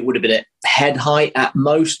would have been a head height at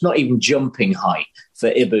most, not even jumping height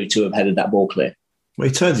for Ibu to have headed that ball clear. Well,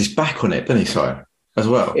 he turns his back on it, doesn't he, so as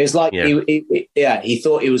well? It's like he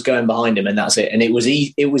thought he was going behind him and that's it. And it was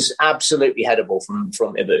absolutely headable from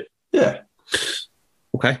Ibu. Yeah.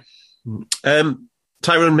 Okay.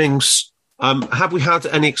 Tyrone Mings. Have we had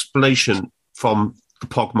any explanation from the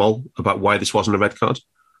Pogmol about why this wasn't a red card?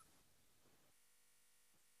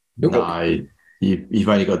 No, you've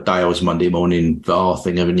only got Dale's Monday morning VAR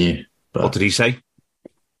thing, haven't you? But what did he say?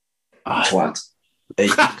 What?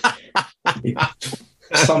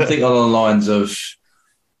 Something along the lines of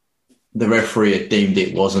the referee had deemed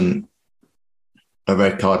it wasn't a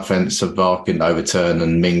red card offence, so VAR couldn't overturn,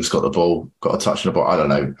 and Mings got the ball, got a touch on the ball. I don't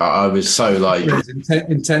know. I was so like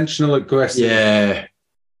intentional aggressive. Yeah.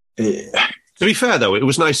 To be fair, though, it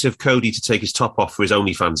was nice of Cody to take his top off for his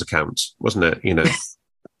OnlyFans account, wasn't it?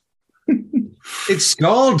 It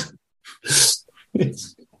scored.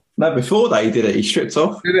 No, before that he did it. He stripped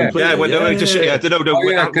off. Did it?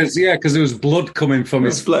 Yeah, because there was blood coming from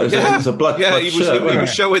his. It was a blood. Yeah,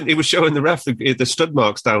 he was showing the ref the stud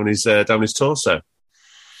marks down his torso.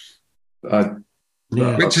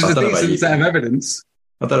 Which is a decent set of evidence.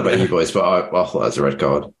 I don't know about you boys, but I thought that was a red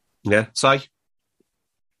card. Yeah, Si?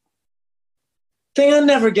 Thing I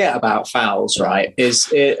never get about fouls, right,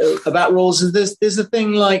 is about rules. There's a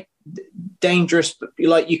thing like dangerous,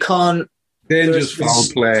 like you can't... Dangerous foul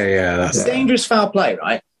play, It's dangerous foul play,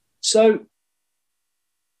 right? So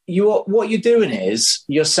what you're doing is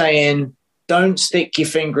you're saying, don't stick your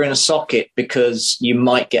finger in a socket because you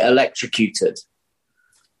might get electrocuted.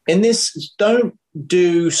 In this, don't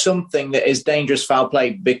do something that is dangerous foul play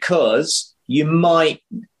because you might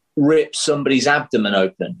rip somebody's abdomen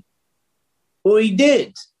open. Well, he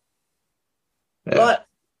did. Yeah.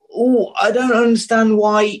 I don't understand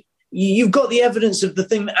why. You've got the evidence of the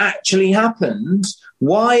thing that actually happened.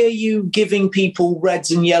 Why are you giving people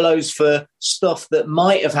reds and yellows for stuff that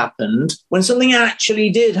might have happened when something actually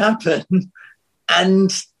did happen?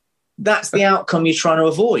 And that's the outcome you're trying to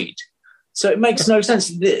avoid. So it makes no sense.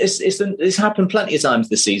 It's happened plenty of times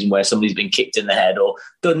this season where somebody's been kicked in the head or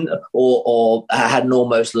done or had an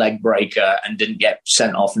almost leg breaker and didn't get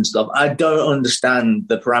sent off and stuff. I don't understand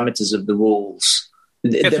the parameters of the rules.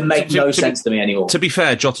 They make no sense to me anymore. To be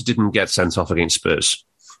fair, Jota didn't get sent off against Spurs.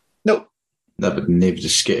 Nope. No, but neither did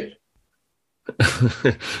Skip.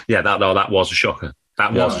 Yeah, that was a shocker.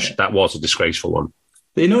 That was a disgraceful one.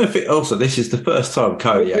 But you know, this is the first time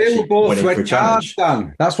Cody actually were both winning for a challenge.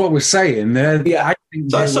 Dan. That's what we're saying. I think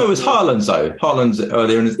so was Haaland's though. Haaland's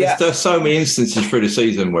earlier, and there's so many instances through the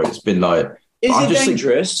season where it's been like, is it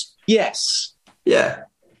dangerous? Yes. Yeah.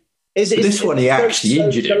 This one he actually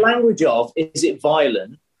injured him. The language of is it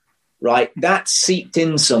violent? Right, that's seeped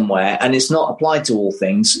in somewhere, and it's not applied to all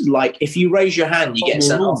things. Like if you raise your hand, you get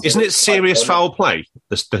sent off. Isn't it serious foul play?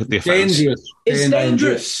 The offence. It's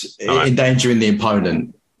dangerous. Endangering the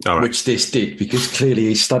opponent, which this did because clearly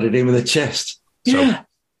he studded him with a chest. Yeah,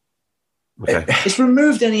 it's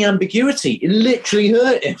removed any ambiguity. It literally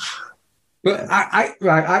hurt him. But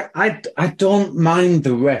I don't mind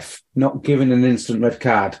the ref not giving an instant red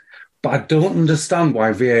card, but I don't understand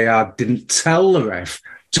why VAR didn't tell the ref.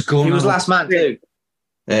 He was last man too.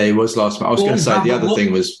 Yeah, he was last man. I was going to say the other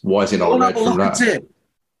thing was, why is he not red from that?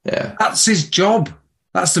 Yeah, that's his job.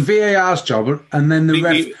 That's the VAR's job, and then the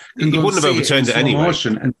ref he wouldn't have overturned it anyway.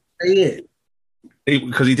 And see it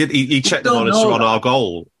because he did. He checked the monitor on our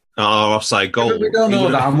goal, our offside goal. We don't know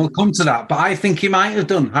that, and we'll come to that. But I think he might have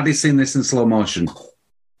done had he seen this in slow motion.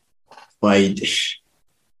 Well,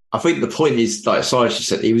 I think the point is, like Saj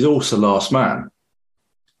said, he was also last man.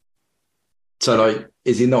 So, like,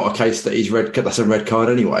 is he not a case that he's red? That's a red card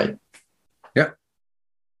anyway. Yeah,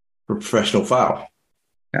 for a professional foul.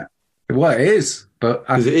 Yeah, well, it is, but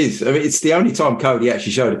because it is. I mean, it's the only time Cody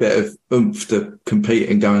actually showed a bit of oomph to compete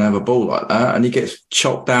and go and have a ball like that, and he gets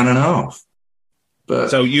chopped down in half.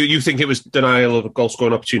 But so you think it was denial of a goal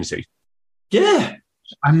scoring opportunity? Yeah,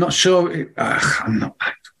 I'm not sure. I'm not.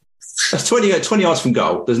 That's 20 yards from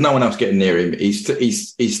goal. There's no one else getting near him.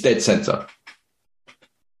 He's dead centre.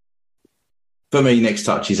 For me, next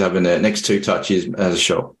next two touches as a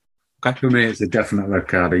shot. Okay. For me, it's a definite red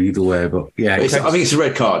card either way. But yeah, I think it's a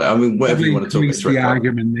red card. I mean, whatever you want to talk about, it's the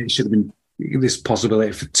argument that it should have been this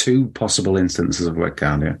possibility for two possible instances of red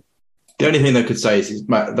card. Yeah. The only thing they could say is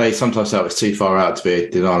they sometimes say it's too far out to be a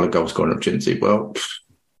denial of goal scoring opportunity. Well,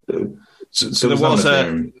 so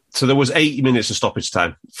there was 80 minutes of stoppage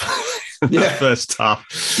time. In that first half,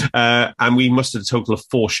 and we mustered a total of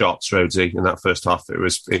 4 shots, Rhodesy, in that first half.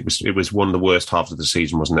 It was one of the worst halves of the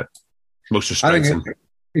season, wasn't it? Most frustrating. I think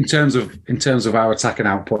in terms of our attacking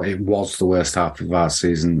output, it was the worst half of our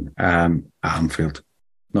season at Anfield.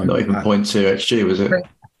 Not even 0.2 XG, was it?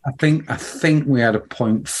 I think we had a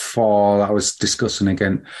 0.4 that I was discussing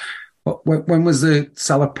again. When was the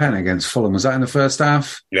Salah pen against Fulham? Was that in the first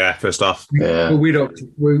half? Yeah, first half. Yeah, but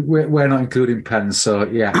we're not including pens, so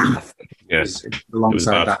yeah. Yes,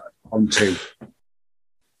 alongside that on 2.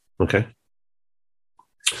 Okay.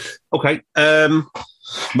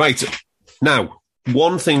 Right now,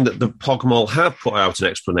 one thing that the Pogmol have put out an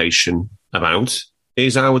explanation about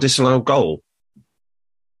is our disallowed goal.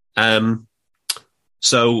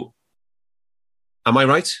 So, am I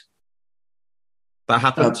right? That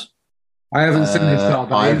happened. I haven't seen this.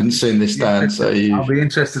 I haven't seen this, Dan. So I'll be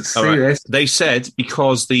interested to see this. They said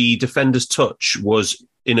because the defender's touch was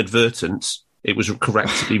inadvertent, it was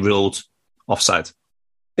correctly ruled offside.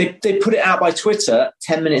 They put it out by Twitter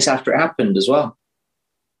 10 minutes after it happened as well.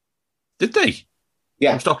 Did they?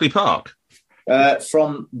 Yeah. From Stockley Park?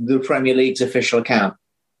 From the Premier League's official account.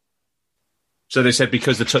 So they said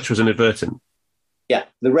because the touch was inadvertent? Yeah,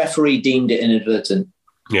 the referee deemed it inadvertent.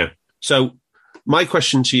 Yeah. So my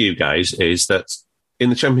question to you guys is that in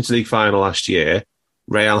the Champions League final last year,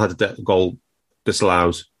 Real had a goal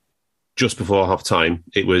disallowed just before half time.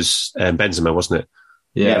 It was Benzema, wasn't it?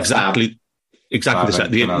 Yeah, exactly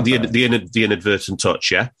the inadvertent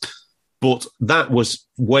touch. Yeah, but that was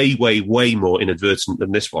way more inadvertent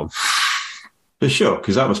than this one. For sure,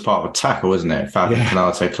 because that was part of a tackle, wasn't it? Falcon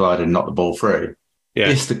Canate collided and knocked the ball through. Yeah.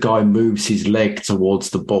 If the guy moves his leg towards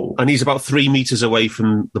the ball. And he's about 3 meters away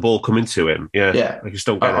from the ball coming to him. Yeah. Yeah. I just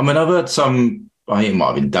don't get it. I mean, I've heard some, I think it might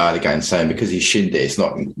have been Dad again saying because he shinned it, it's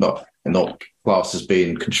not classed as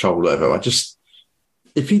being control over.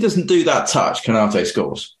 If he doesn't do that touch, Canate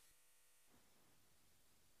scores.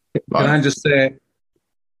 Can I just say,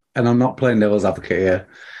 and I'm not playing devil's advocate here,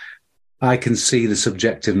 I can see the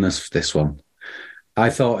subjectiveness of this one. I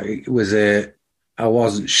thought I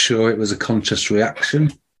wasn't sure it was a conscious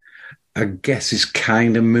reaction. I guess it's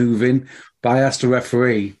kind of moving. But I asked a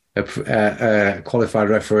referee, a qualified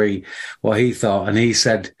referee, what he thought, and he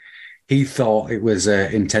said he thought it was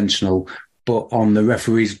intentional. But on the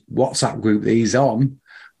referee's WhatsApp group that he's on,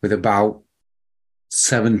 with about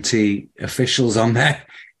 70 officials on there,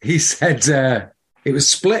 he said it was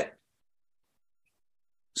split.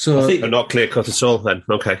 So not clear cut at all. Then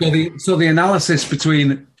okay. So the analysis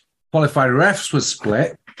between qualified refs was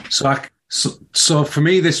split. So for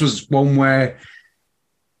me, this was one where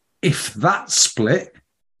if that's split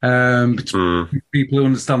between people who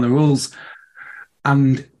understand the rules,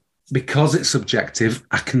 and because it's subjective,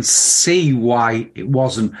 I can see why it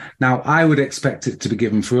wasn't. Now, I would expect it to be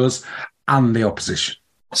given for us and the opposition.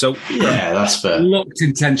 So yeah, that's fair. Looked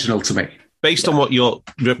intentional to me. Based on what your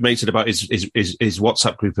mate said about his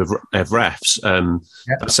WhatsApp group of refs,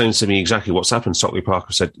 that sounds to me exactly what's happened. Stockley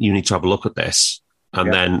Parker said, you need to have a look at this.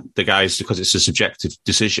 And then the guys, because it's a subjective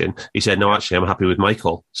decision, he said, no, actually, I'm happy with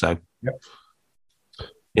Michael. So,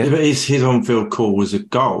 but his on-field call was a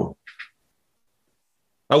goal.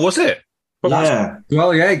 Oh, was it?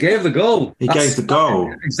 Well, he gave the goal. He gave the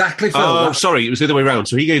goal. Exactly, Phil. Oh, sorry, it was the other way around.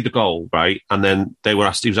 So he gave the goal, right? And then he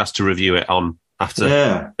was asked to review it on after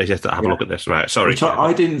they said to have a look at this, right? Sorry. Which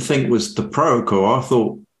I didn't think was the protocol. I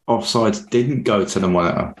thought offsides didn't go to the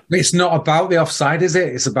monitor. It's not about the offside, is it?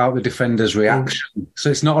 It's about the defender's reaction. So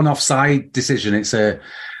it's not an offside decision. It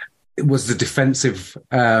was the defensive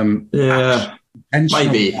action.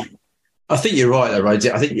 Maybe. I think you're right though, right?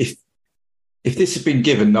 I think if this had been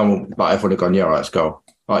given, no one, everyone would have gone, yeah, right, let's go.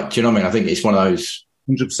 Do you know what I mean? I think it's one of those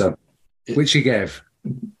 100%. Which he gave.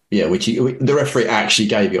 Yeah, the referee actually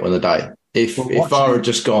gave it on the day. If VAR had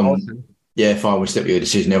just gone, fine, we'll step with your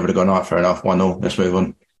decision, they would have gone, all right, fair enough, 1-0, let's move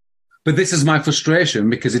on. But this is my frustration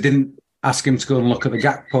because he didn't ask him to go and look at the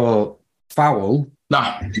Gakpo foul.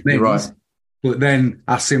 No, you're right. But then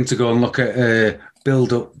asked him to go and look at a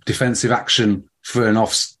build-up defensive action for an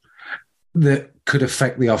that could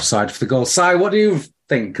affect the offside for the goal. Si, what do you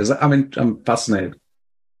think? Because I'm fascinated.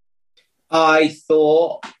 I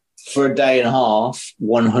thought for a day and a half,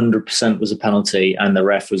 100% was a penalty, and the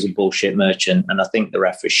ref was a bullshit merchant. And I think the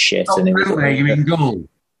ref was shit. Oh, really? You mean goal?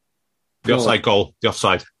 The offside goal. The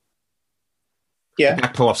offside. Yeah.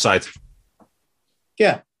 Gakpo offside.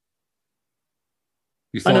 Yeah.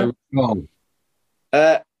 You thought it was a goal?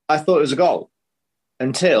 I thought it was a goal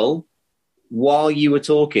until while you were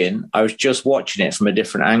talking, I was just watching it from a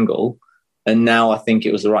different angle, and now I think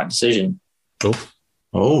it was the right decision.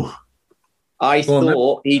 Oh. I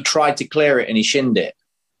thought he tried to clear it and he shinned it.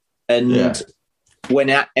 And when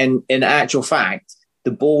in actual fact,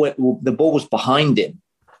 the ball was behind him.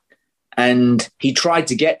 And he tried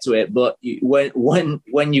to get to it, but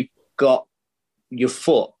when you got your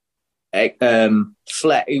foot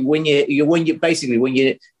when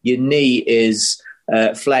your knee is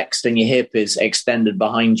flexed and your hip is extended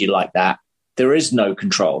behind you like that, there is no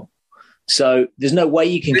control. So there's no way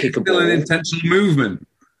you can kick a ball. It's still an intentional movement.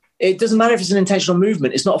 It doesn't matter if it's an intentional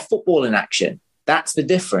movement. It's not a football in action. That's the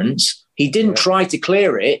difference. He didn't try to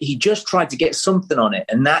clear it. He just tried to get something on it,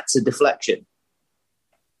 and that's a deflection.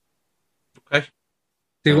 Okay.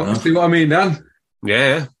 See what I mean, Dan?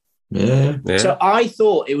 Yeah. So I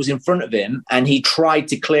thought it was in front of him, and he tried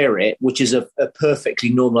to clear it, which is a perfectly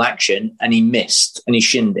normal action, and he missed, and he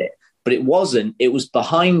shinned it. But it wasn't. It was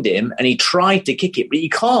behind him, and he tried to kick it, but you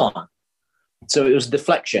can't. So it was a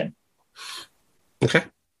deflection. Okay.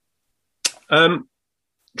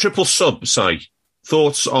 Triple sub, Si.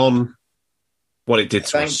 Thoughts on what it did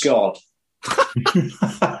to us? Thank God.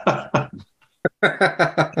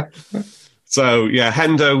 So,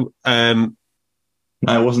 Hendo.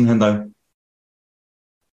 No, it wasn't Hendo.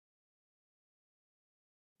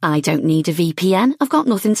 I don't need a VPN. I've got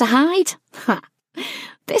nothing to hide.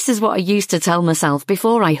 This is what I used to tell myself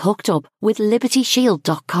before I hooked up with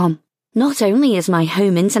LibertyShield.com. Not only is my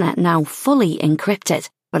home internet now fully encrypted,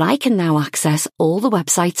 but I can now access all the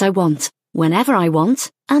websites I want, whenever I want,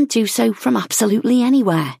 and do so from absolutely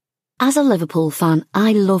anywhere. As a Liverpool fan,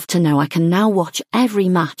 I love to know I can now watch every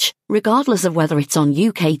match, regardless of whether it's on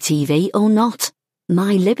UK TV or not.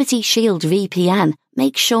 My Liberty Shield VPN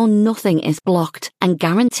makes sure nothing is blocked and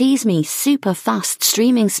guarantees me super fast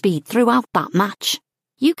streaming speed throughout that match.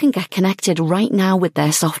 You can get connected right now with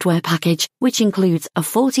their software package, which includes a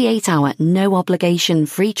 48-hour no-obligation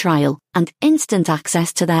free trial and instant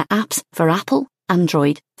access to their apps for Apple,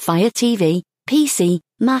 Android, Fire TV, PC,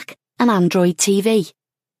 Mac, and Android TV.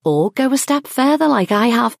 Or go a step further like I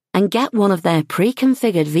have and get one of their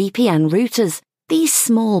pre-configured VPN routers. These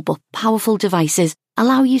small but powerful devices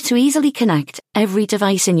allow you to easily connect every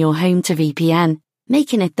device in your home to VPN,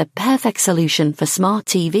 making it the perfect solution for smart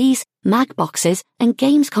TVs, Mac boxes, and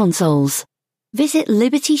games consoles. Visit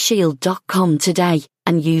libertyshield.com today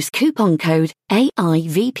and use coupon code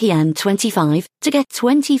AIVPN25 to get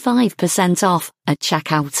 25% off at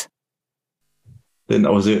checkout. Then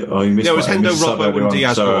was it? Oh, you missed. No, it was Hendo, Robbo, and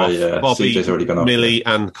Diaz go off. Yeah. Bobby, CJ's already gone off. Millie,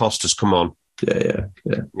 and Costas come on.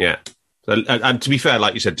 Yeah. So, and to be fair,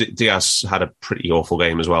 like you said, Diaz had a pretty awful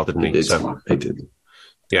game as well, didn't he? He did.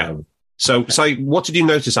 Yeah. So, what did you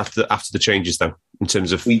notice after the changes, though, in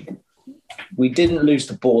terms of we didn't lose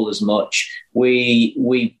the ball as much.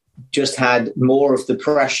 We just had more of the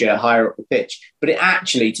pressure higher up the pitch. But it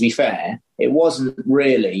actually, to be fair, it wasn't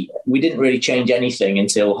really. We didn't really change anything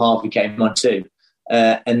until Harvey came on too.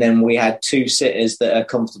 And then we had two sitters that are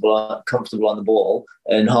comfortable on the ball,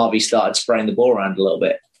 and Harvey started spraying the ball around a little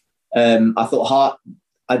bit. I thought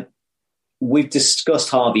we've discussed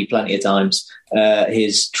Harvey plenty of times,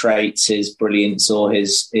 his traits, his brilliance, or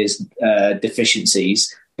his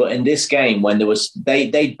deficiencies. But in this game, when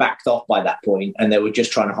they'd backed off by that point and they were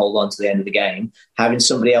just trying to hold on to the end of the game, having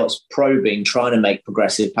somebody else probing, trying to make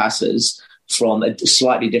progressive passes from a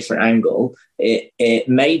slightly different angle, it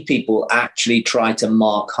made people actually try to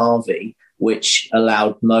mark Harvey, which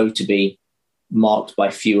allowed Mo to be marked by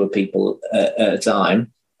fewer people at a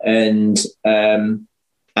time. And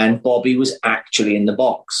Bobby was actually in the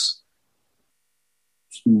box,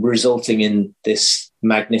 resulting in this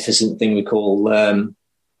magnificent thing we call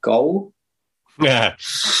goal. Yeah,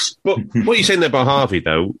 but what you're saying there about Harvey,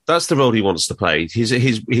 though, that's the role he wants to play.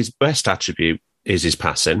 His best attribute is his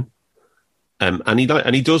passing, and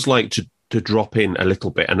he does like to drop in a little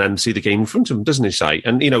bit and then see the game in front of him, doesn't he? Say,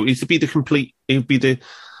 and it'd be the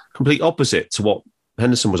complete opposite to what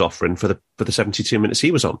Henderson was offering for the 72 minutes he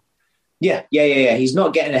was on. Yeah. He's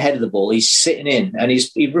not getting ahead of the ball. He's sitting in, and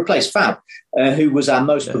he replaced Fab, who was our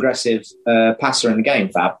most progressive passer in the game.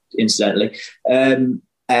 Fab, incidentally, and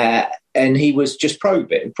he was just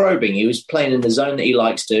probing. He was playing in the zone that he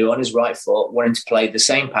likes to on his right foot, wanting to play the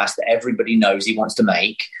same pass that everybody knows he wants to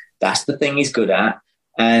make. That's the thing he's good at,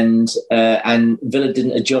 and Villa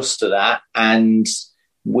didn't adjust to that, and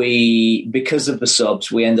because of the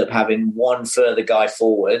subs, we end up having one further guy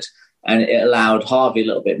forward. And it allowed Harvey a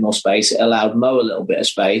little bit more space. It allowed Mo a little bit of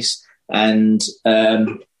space. And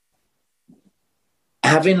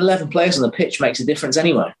having 11 players on the pitch makes a difference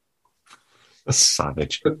anyway. That's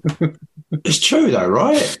savage. It's true, though,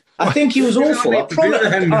 right? I think he was awful.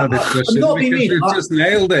 I'm not being mean. Just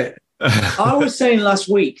nailed it. I was saying last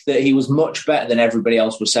week that he was much better than everybody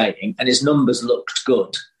else was saying, and his numbers looked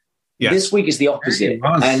good. Yes. This week is the opposite.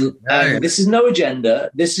 And this is no agenda.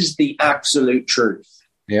 This is the absolute truth.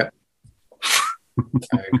 Yeah.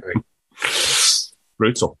 I agree.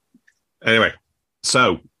 Brutal. Anyway,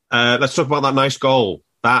 so let's talk about that nice goal.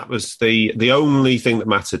 That was the only thing that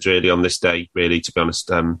mattered really on this day, really, to be honest.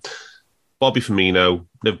 Bobby Firmino,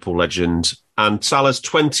 Liverpool legend, and Salah's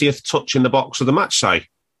 20th touch in the box of the match, say.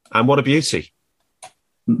 And what a beauty.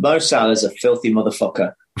 Mo Salah's a filthy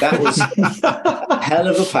motherfucker. That was a hell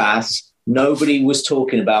of a pass. Nobody was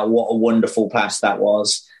talking about what a wonderful pass that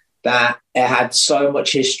was. That it had so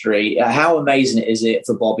much history. How amazing is it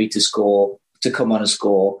for Bobby to come on and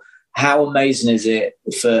score? How amazing is it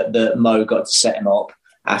that Mo got to set him up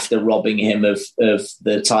after robbing him of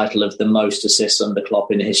the title of the most assists under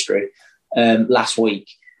Klopp in history last week?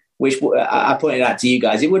 Which I pointed out to you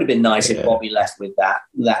guys. It would have been nice if Bobby left with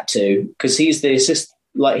that too, because he's the assist.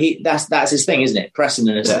 That's his thing, isn't it? Pressing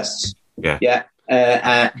and assists. Yeah.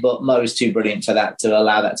 But Mo's too brilliant for that to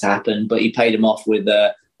allow that to happen. But he paid him off with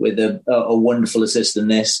a wonderful assist in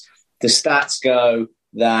this. The stats go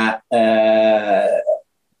that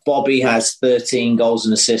Bobby has 13 goals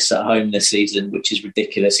and assists at home this season, which is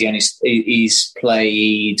ridiculous. He's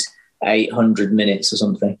played 800 minutes or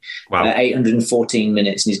something. Wow. 814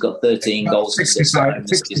 minutes, and he's got 13 goals and assists at home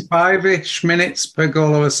this season. 65-ish minutes per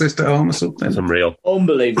goal or assist at home or something. That's unreal.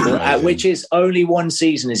 Unbelievable. Which is only one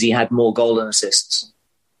season has he had more goal and assists.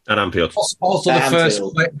 And Anfield. Also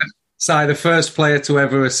the first player to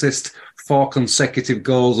ever assist 4 consecutive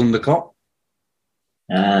goals under Klopp.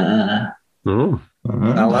 That's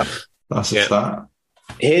a stat.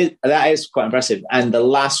 That is quite impressive. And the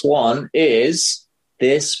last one is,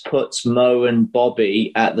 this puts Mo and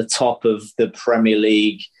Bobby at the top of the Premier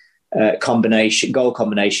League goal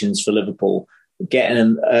combinations for Liverpool.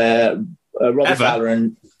 Getting them, Robbie Fowler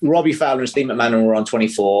and Steve McManaman were on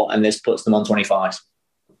 24, and this puts them on 25.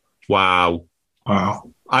 Wow.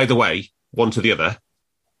 Either way, one to the other.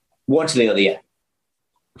 One to the other, yeah.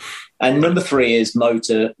 And number 3 is Mo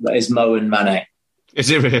and Mane. Is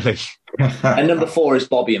it really? And number 4 is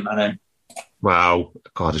Bobby and Mane. Wow.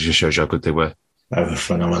 God, it just shows you how good they were. They were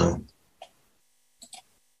phenomenal.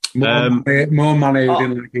 More Mane who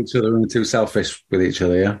didn't like each other and were too selfish with each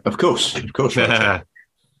other, yeah? Of course.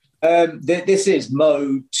 This is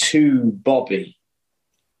Mo to Bobby.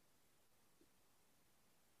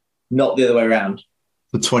 Not the other way around.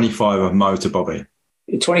 The 25 of Mo to Bobby.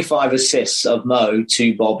 25 assists of Mo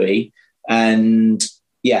to Bobby. And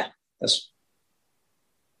yeah, that's...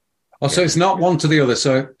 Oh, so it's not one to the other.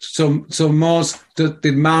 So Mo's, did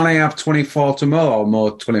Mane have 24 to Mo or Mo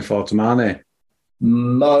 24 to Mane?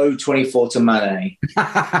 Mo 24 to Mane.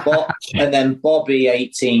 And then Bobby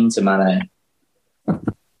 18 to Mane.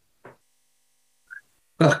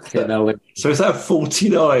 So is that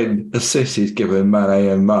 49 assists he's given Mane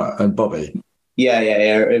and Bobby? Yeah.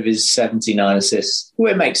 It was 79 assists.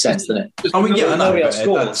 Well, it makes sense, doesn't it? I mean, yeah, I know.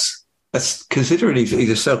 That's considering he's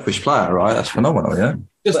a selfish player, right? That's phenomenal, yeah.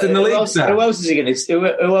 Just in the league. Who else is he going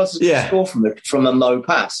to? Who else is going to score from a Mo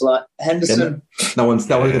pass? Like Henderson. Yeah, no one's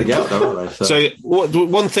going to get out there, are they? So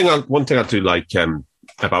one thing I do like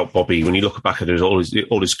about Bobby, when you look back at all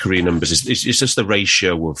his career numbers, it's just the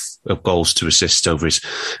ratio of goals to assists over his.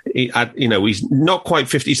 He's not quite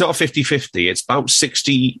 50. He's not a 50-50. It's about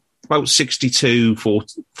 60. About 62 for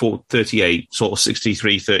 38, sort of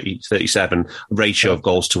 63, 30, 37 ratio of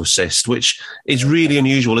goals to assist, which is really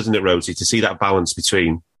unusual, isn't it, Rosie, to see that balance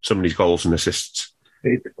between somebody's goals and assists?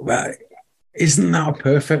 Isn't that a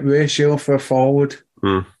perfect ratio for a forward?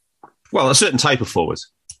 Well, a certain type of forward.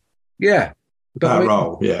 Yeah. That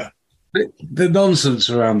role, yeah. The nonsense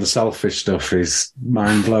around the selfish stuff is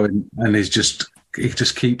mind-blowing, and he just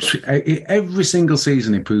keeps... Every single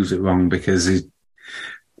season he proves it wrong because he's...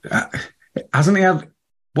 hasn't he had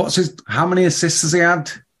how many assists has he had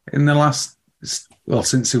in the last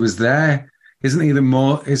since he was there? Isn't he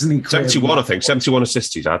 71? I think 71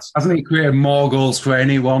 assists he's had. Hasn't he created more goals for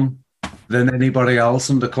anyone than anybody else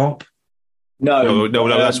under Klopp? No.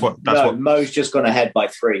 That's what Mo's just gone ahead by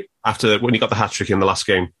 3 after when he got the hat-trick in the last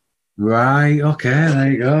game. Right, okay,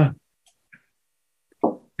 there you go.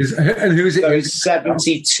 And who's it? So it's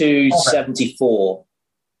 72-74.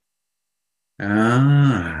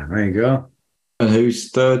 Ah, there you go. And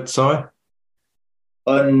who's third, sorry?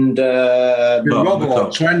 Under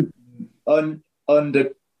Trent.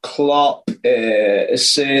 Under Klopp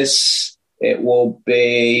assists, it will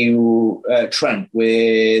be Trent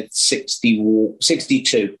with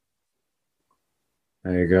 62.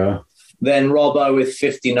 There you go. Then Robbo with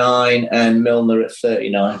 59 and Milner at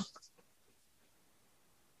 39.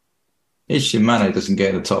 Issue Mane doesn't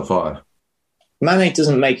get in the top 5. Mane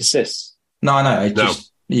doesn't make assists. No, I know.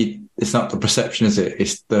 It's not the perception, is it?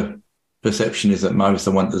 It's the perception is that Mo's the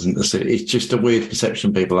one that doesn't. It's just a weird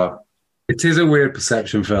perception people have. It is a weird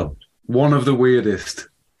perception, Phil. One of the weirdest.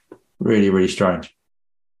 Really, really strange.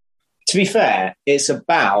 To be fair, it's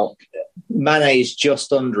about Mane is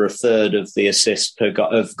just under a third of the assists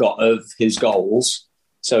of his goals.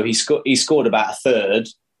 So he scored about a third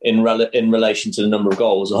in relation to the number of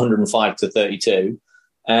goals, 105 to 32.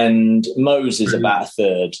 And Mo's is about a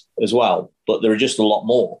third as well, but there are just a lot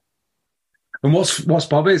more. And what's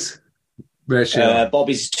Bobby's ratio?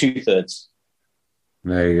 Bobby's 2/3.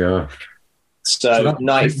 There you go. So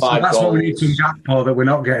 95 that's goals. What we need to gap for that we're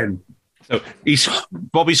not getting. So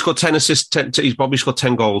Bobby's got 10 assists. Bobby's got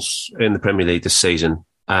 10 goals in the Premier League this season,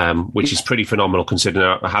 which is pretty phenomenal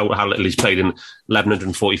considering how little he's played in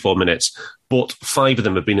 1,144 minutes. But 5 of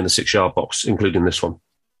them have been in the 6-yard box, including this one.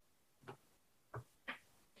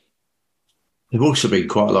 They've also been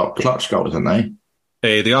quite a lot of clutch goals, haven't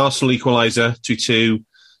they? The Arsenal equaliser 2-2.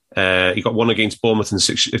 He got 1 against Bournemouth in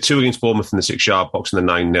the 2 against Bournemouth in the 6-yard box and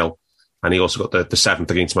the 9-0. And he also got the 7th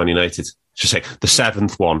against Man United. Just say the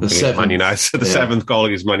 7th one against Man United. The 7th goal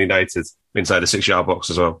against Man United inside the 6-yard box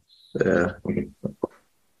as well. Yeah.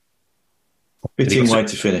 Fitting way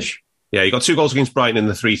to finish. Yeah, he got 2 goals against Brighton in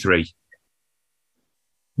the 3-3.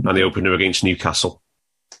 And the opener against Newcastle.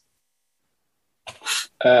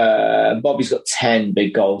 Bobby's got 10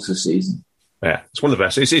 big goals this season. Yeah, it's one of the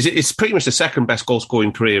best. It's pretty much the second best goal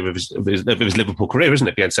scoring career of his Liverpool career, isn't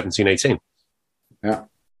it? Behind 17-18. Yeah.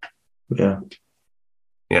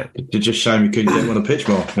 It's just a shame you couldn't get him on the pitch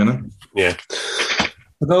more, you know? Yeah.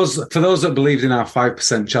 For those that believed in our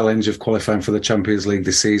 5% challenge of qualifying for the Champions League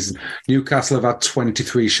this season, Newcastle have had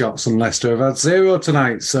 23 shots and Leicester have had 0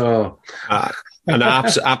 tonight. So, and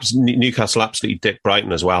Newcastle absolutely dipped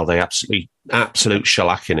Brighton as well. They absolute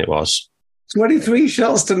shellacking it was. 23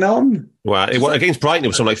 shots to none. Well, against Brighton, it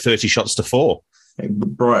was something like 30 shots to 4.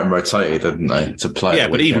 Brighton rotated, didn't they, to play? Yeah,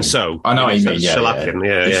 but even so, I know what you mean. Shellacking,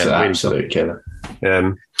 It's an absolute killer.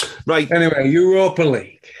 Right. Anyway, Europa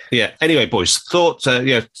League. Yeah. Anyway, boys, thoughts. On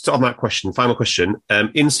that question. Final question.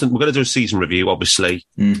 Instant. We're going to do a season review, obviously.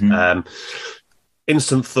 Mm-hmm.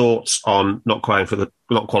 Instant thoughts on not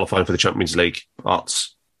qualifying for the Champions League.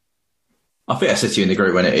 Arts. I think I said to you in the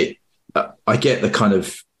group when I get the kind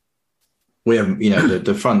of. We have,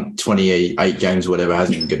 the front 28 games or whatever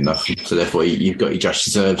hasn't been good enough. So therefore, you've got your just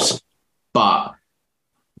deserves. But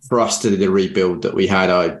for us to do the rebuild that we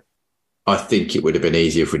had, I think it would have been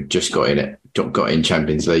easier if we'd just got in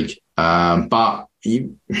Champions League. But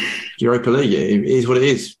Europa League, it is what it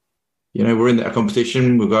is. We're in that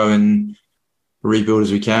competition. We'll go and rebuild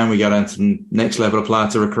as we can. We go down to the next level of player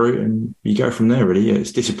to recruit, and you go from there, really.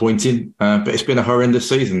 It's disappointing, but it's been a horrendous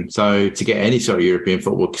season. So to get any sort of European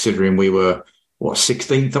football, considering we were,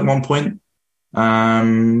 16th at one point,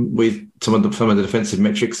 with some of the defensive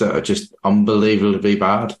metrics that are just unbelievably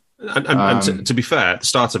bad. And to be fair, at the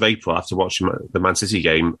start of April, after watching the Man City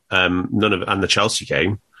game, and the Chelsea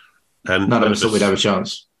game, none of us thought we'd have a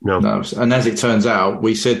chance. No. And as it turns out,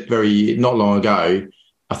 we said not long ago,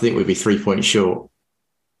 I think we'd be 3 points short.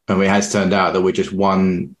 And it has turned out that we just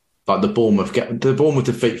won. Like the Bournemouth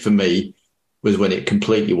defeat for me was when it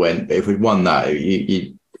completely went. But if we'd won that,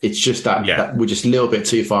 it's just that we're just a little bit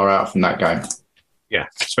too far out from that game. Yeah,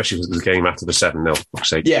 especially with the game after the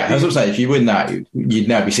 7-0. Yeah, that's what I'm saying. If you win that, you'd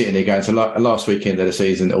now be sitting there going to last weekend of the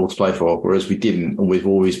season all to play for, whereas we didn't, and we've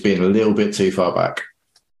always been a little bit too far back.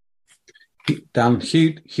 Dan,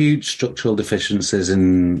 huge structural deficiencies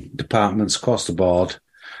in departments across the board.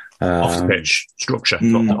 Off the pitch structure,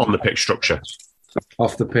 not on the pitch structure.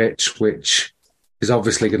 Off the pitch, which is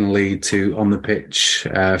obviously going to lead to on the pitch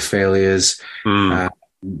failures.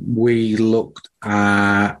 We looked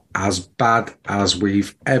as bad as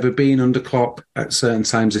we've ever been under Klopp at certain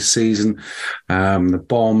times this season. The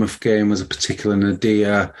Bournemouth game was a particular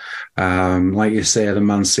nadir. Like you say, the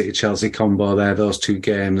Man City-Chelsea combo there, those two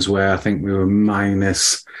games where I think we were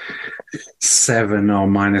 -7 or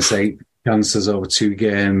 -8 chances over 2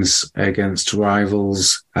 games against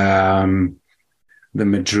rivals. The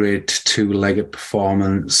Madrid 2-legged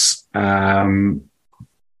performance. But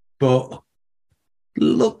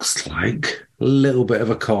looks like a little bit of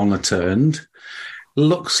a corner turned.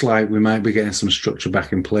 Looks like we might be getting some structure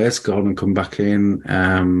back in place. Gordon come back in.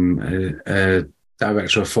 A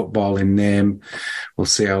director of football in name. We'll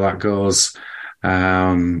see how that goes.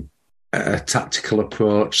 A tactical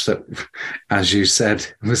approach that, as you said,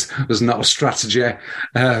 was not a strategy,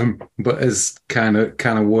 but has kind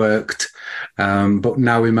of worked. But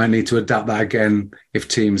now we might need to adapt that again if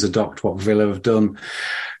teams adopt what Villa have done.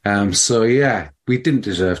 We didn't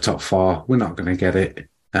deserve top 4. We're not going to get it.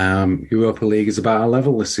 Europa League is about our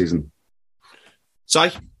level this season.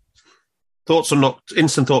 Si,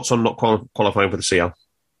 instant thoughts on not qualifying for the CL?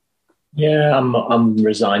 Yeah, I'm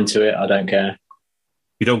resigned to it. I don't care.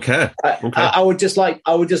 You don't care? Okay. I would just like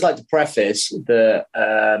to preface that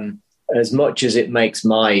as much as it makes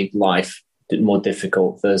my life more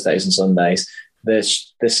difficult Thursdays and Sundays, the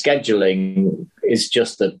scheduling is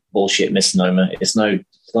just a bullshit misnomer.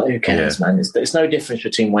 Who cares, man? It's no difference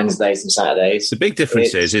between Wednesdays and Saturdays. The big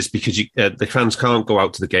difference is because the fans can't go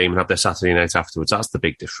out to the game and have their Saturday night afterwards. That's the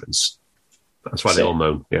big difference. That's why they all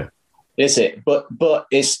moan. Yeah, is it? But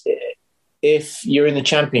it's if you're in the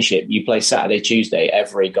Championship, you play Saturday, Tuesday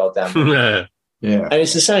every goddamn week. Yeah, and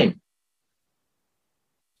it's the same.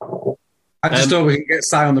 I just thought we can get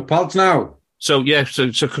Si on the pod now. So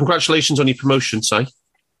congratulations on your promotion, Si.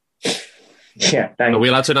 Yeah, thanks. Are we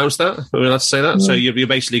allowed to announce that? Are we allowed to say that? Mm. So you're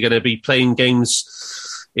basically going to be playing games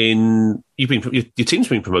your team's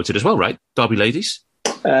been promoted as well, right? Derby Ladies?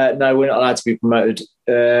 No, we're not allowed to be promoted.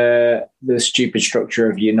 The stupid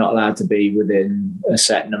structure of you're not allowed to be within a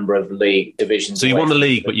set number of league divisions. So you won the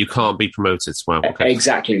league, but you can't be promoted. Wow. Okay.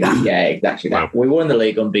 Exactly that. Yeah, exactly that. We won the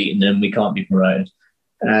league unbeaten and we can't be promoted.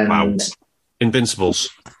 And wow. Invincibles.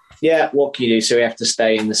 Yeah, what can you do? So we have to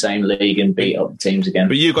stay in the same league and beat up the teams again.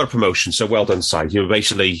 But you got a promotion, so well done, Si. You're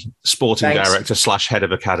basically sporting director / head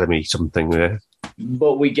of academy, something there.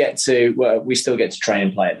 But we still get to train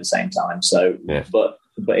and play at the same time. So, yeah. But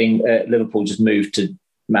in Liverpool just moved to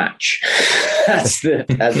match. That's the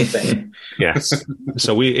thing. Yes.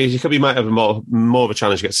 So we might have more of a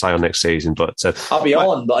challenge to get Si on next season, but I'll be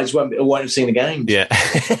on, but I just won't have seen the games. Yeah.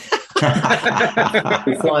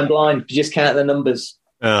 We're flying blind. You just count the numbers.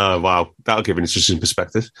 Oh wow, that'll give an interesting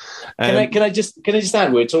perspective. Can I just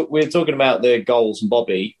add? We're talking about the goals and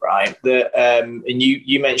Bobby, right? And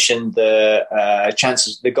you mentioned the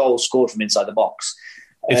chances, the goals scored from inside the box,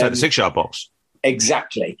 inside the 6-yard box.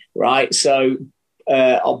 Exactly right. So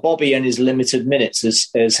Bobby in his limited minutes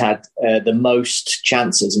has had the most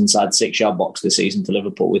chances inside the 6-yard box this season for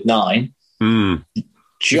Liverpool with 9. Is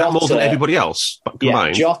that more than everybody else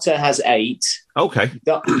combined? Yeah, Jota has 8. Okay.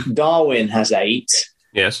 Darwin has 8.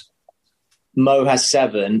 Yes. Mo has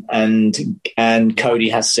 7, and Cody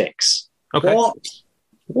has 6. Okay.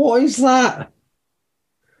 What is that?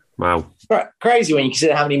 Wow. Crazy when you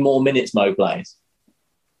consider how many more minutes Mo plays.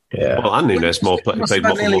 Yeah. Well, and Nunes played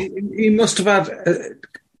more. He must have had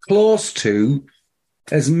close to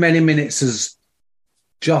as many minutes as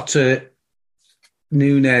Jota,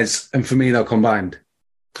 Nunes, and Firmino combined.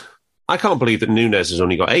 I can't believe that Nunes has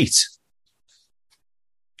only got 8.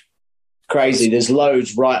 Crazy. There's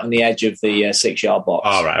loads right on the edge of the 6-yard box.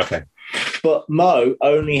 Oh, right, okay. But Mo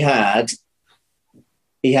only had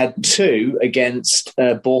 2 against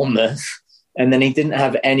Bournemouth, and then he didn't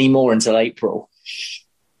have any more until April.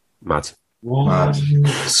 Mad.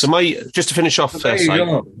 So just to finish off, there you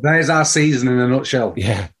go. There's our season in a nutshell.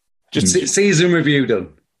 Yeah, just season review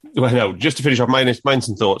done. Well, no, just to finish off, my and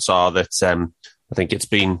thoughts are that I think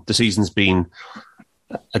the season's been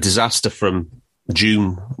a disaster from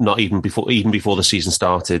June, not even before the season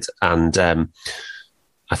started, and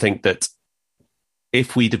I think that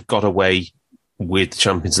if we'd have got away with the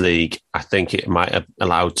Champions League, I think it might have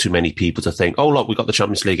allowed too many people to think, "Oh, look, we got the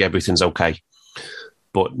Champions League, everything's okay."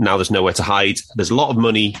 But now there's nowhere to hide. There's a lot of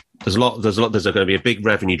money. There's going to be a big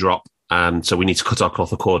revenue drop, so we need to cut our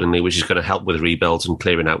cloth accordingly, which is going to help with rebuilds and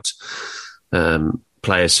clearing out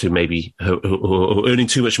players who maybe who are earning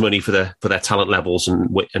too much money for their talent levels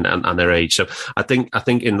and their age. So I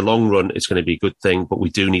think in the long run it's going to be a good thing, but we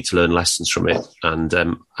do need to learn lessons from it. And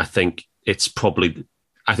I think it's probably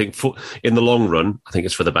in the long run I think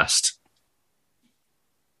it's for the best.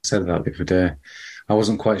 I said that the other day. I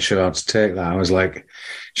wasn't quite sure how to take that. I was like,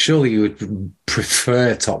 surely you would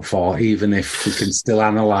prefer top 4, even if we can still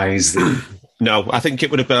analyse the... No, I think it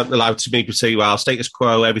would have been allowed to maybe say, well, status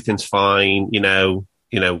quo, everything's fine,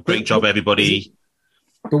 great job, everybody.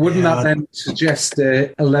 But wouldn't that then suggest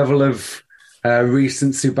a level of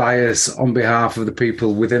recency bias on behalf of the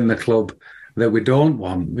people within the club that we don't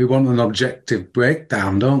want? We want an objective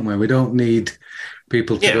breakdown, don't we? We don't need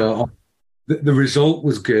people to go, oh, the result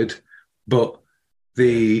was good, but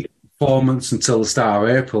the performance until the start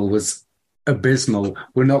of April was abysmal.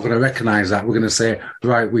 We're not going to recognise that. We're going to say,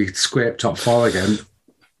 right, we scraped top 4 again.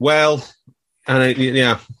 Well, and I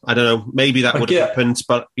don't know. Maybe that would have happened,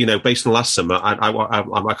 but based on last summer,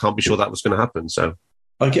 I can't be sure that was going to happen. So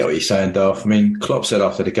I get what you're saying, Darth. I mean, Klopp said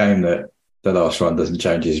after the game that the last run doesn't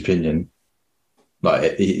change his opinion.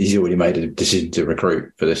 Like he's already made a decision to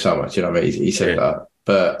recruit for the summer. Do you know what I mean? He said that.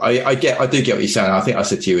 But I do get what you're saying. I think I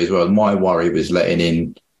said to you as well, my worry was letting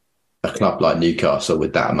in a club like Newcastle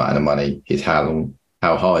with that amount of money is how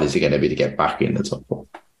hard is it going to be to get back in the top 4?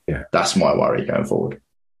 Yeah. That's my worry going forward.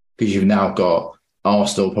 Because you've now got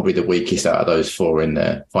Arsenal, probably the weakest out of those 4 in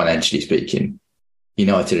there, financially speaking.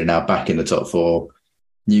 United are now back in the top 4.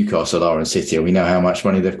 Newcastle are in City, and we know how much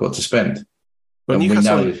money they've got to spend. Well, Man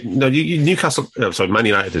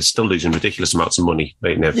United is still losing ridiculous amounts of money.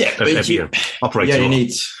 Every year. You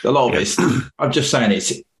need a lot of it. I'm just saying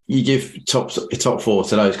you give top 4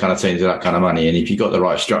 to those kind of teams with that kind of money, and if you've got the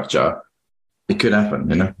right structure, it could happen,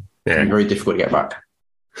 Yeah. It's very difficult to get back.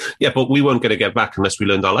 Yeah, but we weren't going to get back unless we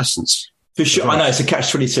learned our lessons. For sure. I know, it's a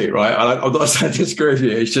catch-22, right? I'm not saying to disagree with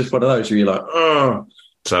you. It's just one of those where you're like, oh.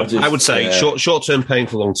 So I would say short-term pain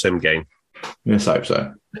for long-term gain. Let's hope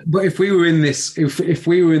so. But if we were in this, if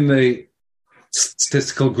we were in the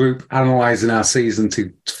statistical group analysing our season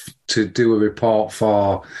to do a report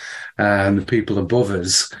for the people above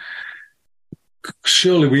us,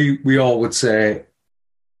 surely we all would say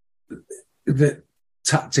that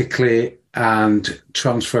tactically and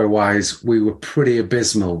transfer-wise, we were pretty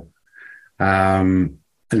abysmal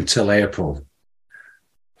until April.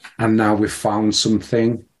 And now we've found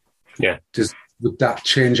something. Yeah. Would that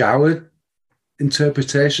change our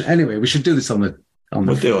interpretation? Anyway, we should do this on the...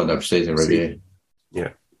 We'll do it on the season review.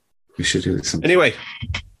 Yeah. We should do this. Anyway,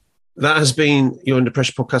 that has been your Under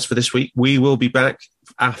Pressure podcast for this week. We will be back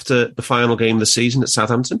after the final game of the season at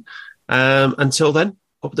Southampton. Until then,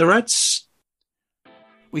 up the Reds.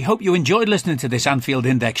 We hope you enjoyed listening to this Anfield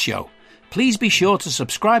Index show. Please be sure to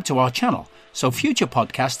subscribe to our channel so future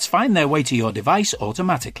podcasts find their way to your device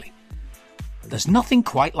automatically. There's nothing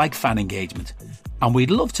quite like fan engagement, and we'd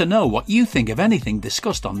love to know what you think of anything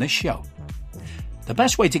discussed on this show. The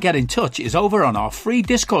best way to get in touch is over on our free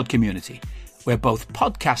Discord community, where both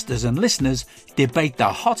podcasters and listeners debate the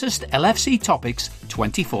hottest LFC topics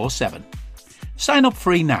 24/7. Sign up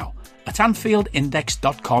free now at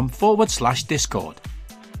AnfieldIndex.com/Discord.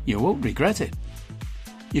 You won't regret it.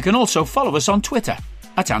 You can also follow us on Twitter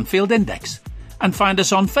at Anfield Index and find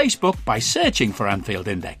us on Facebook by searching for Anfield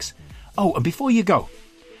Index. Oh, and before you go,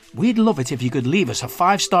 we'd love it if you could leave us a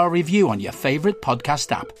 5-star review on your favourite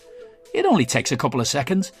podcast app. It only takes a couple of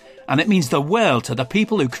seconds, and it means the world to the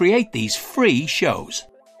people who create these free shows.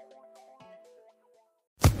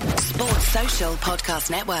 Sports Social Podcast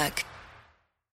Network.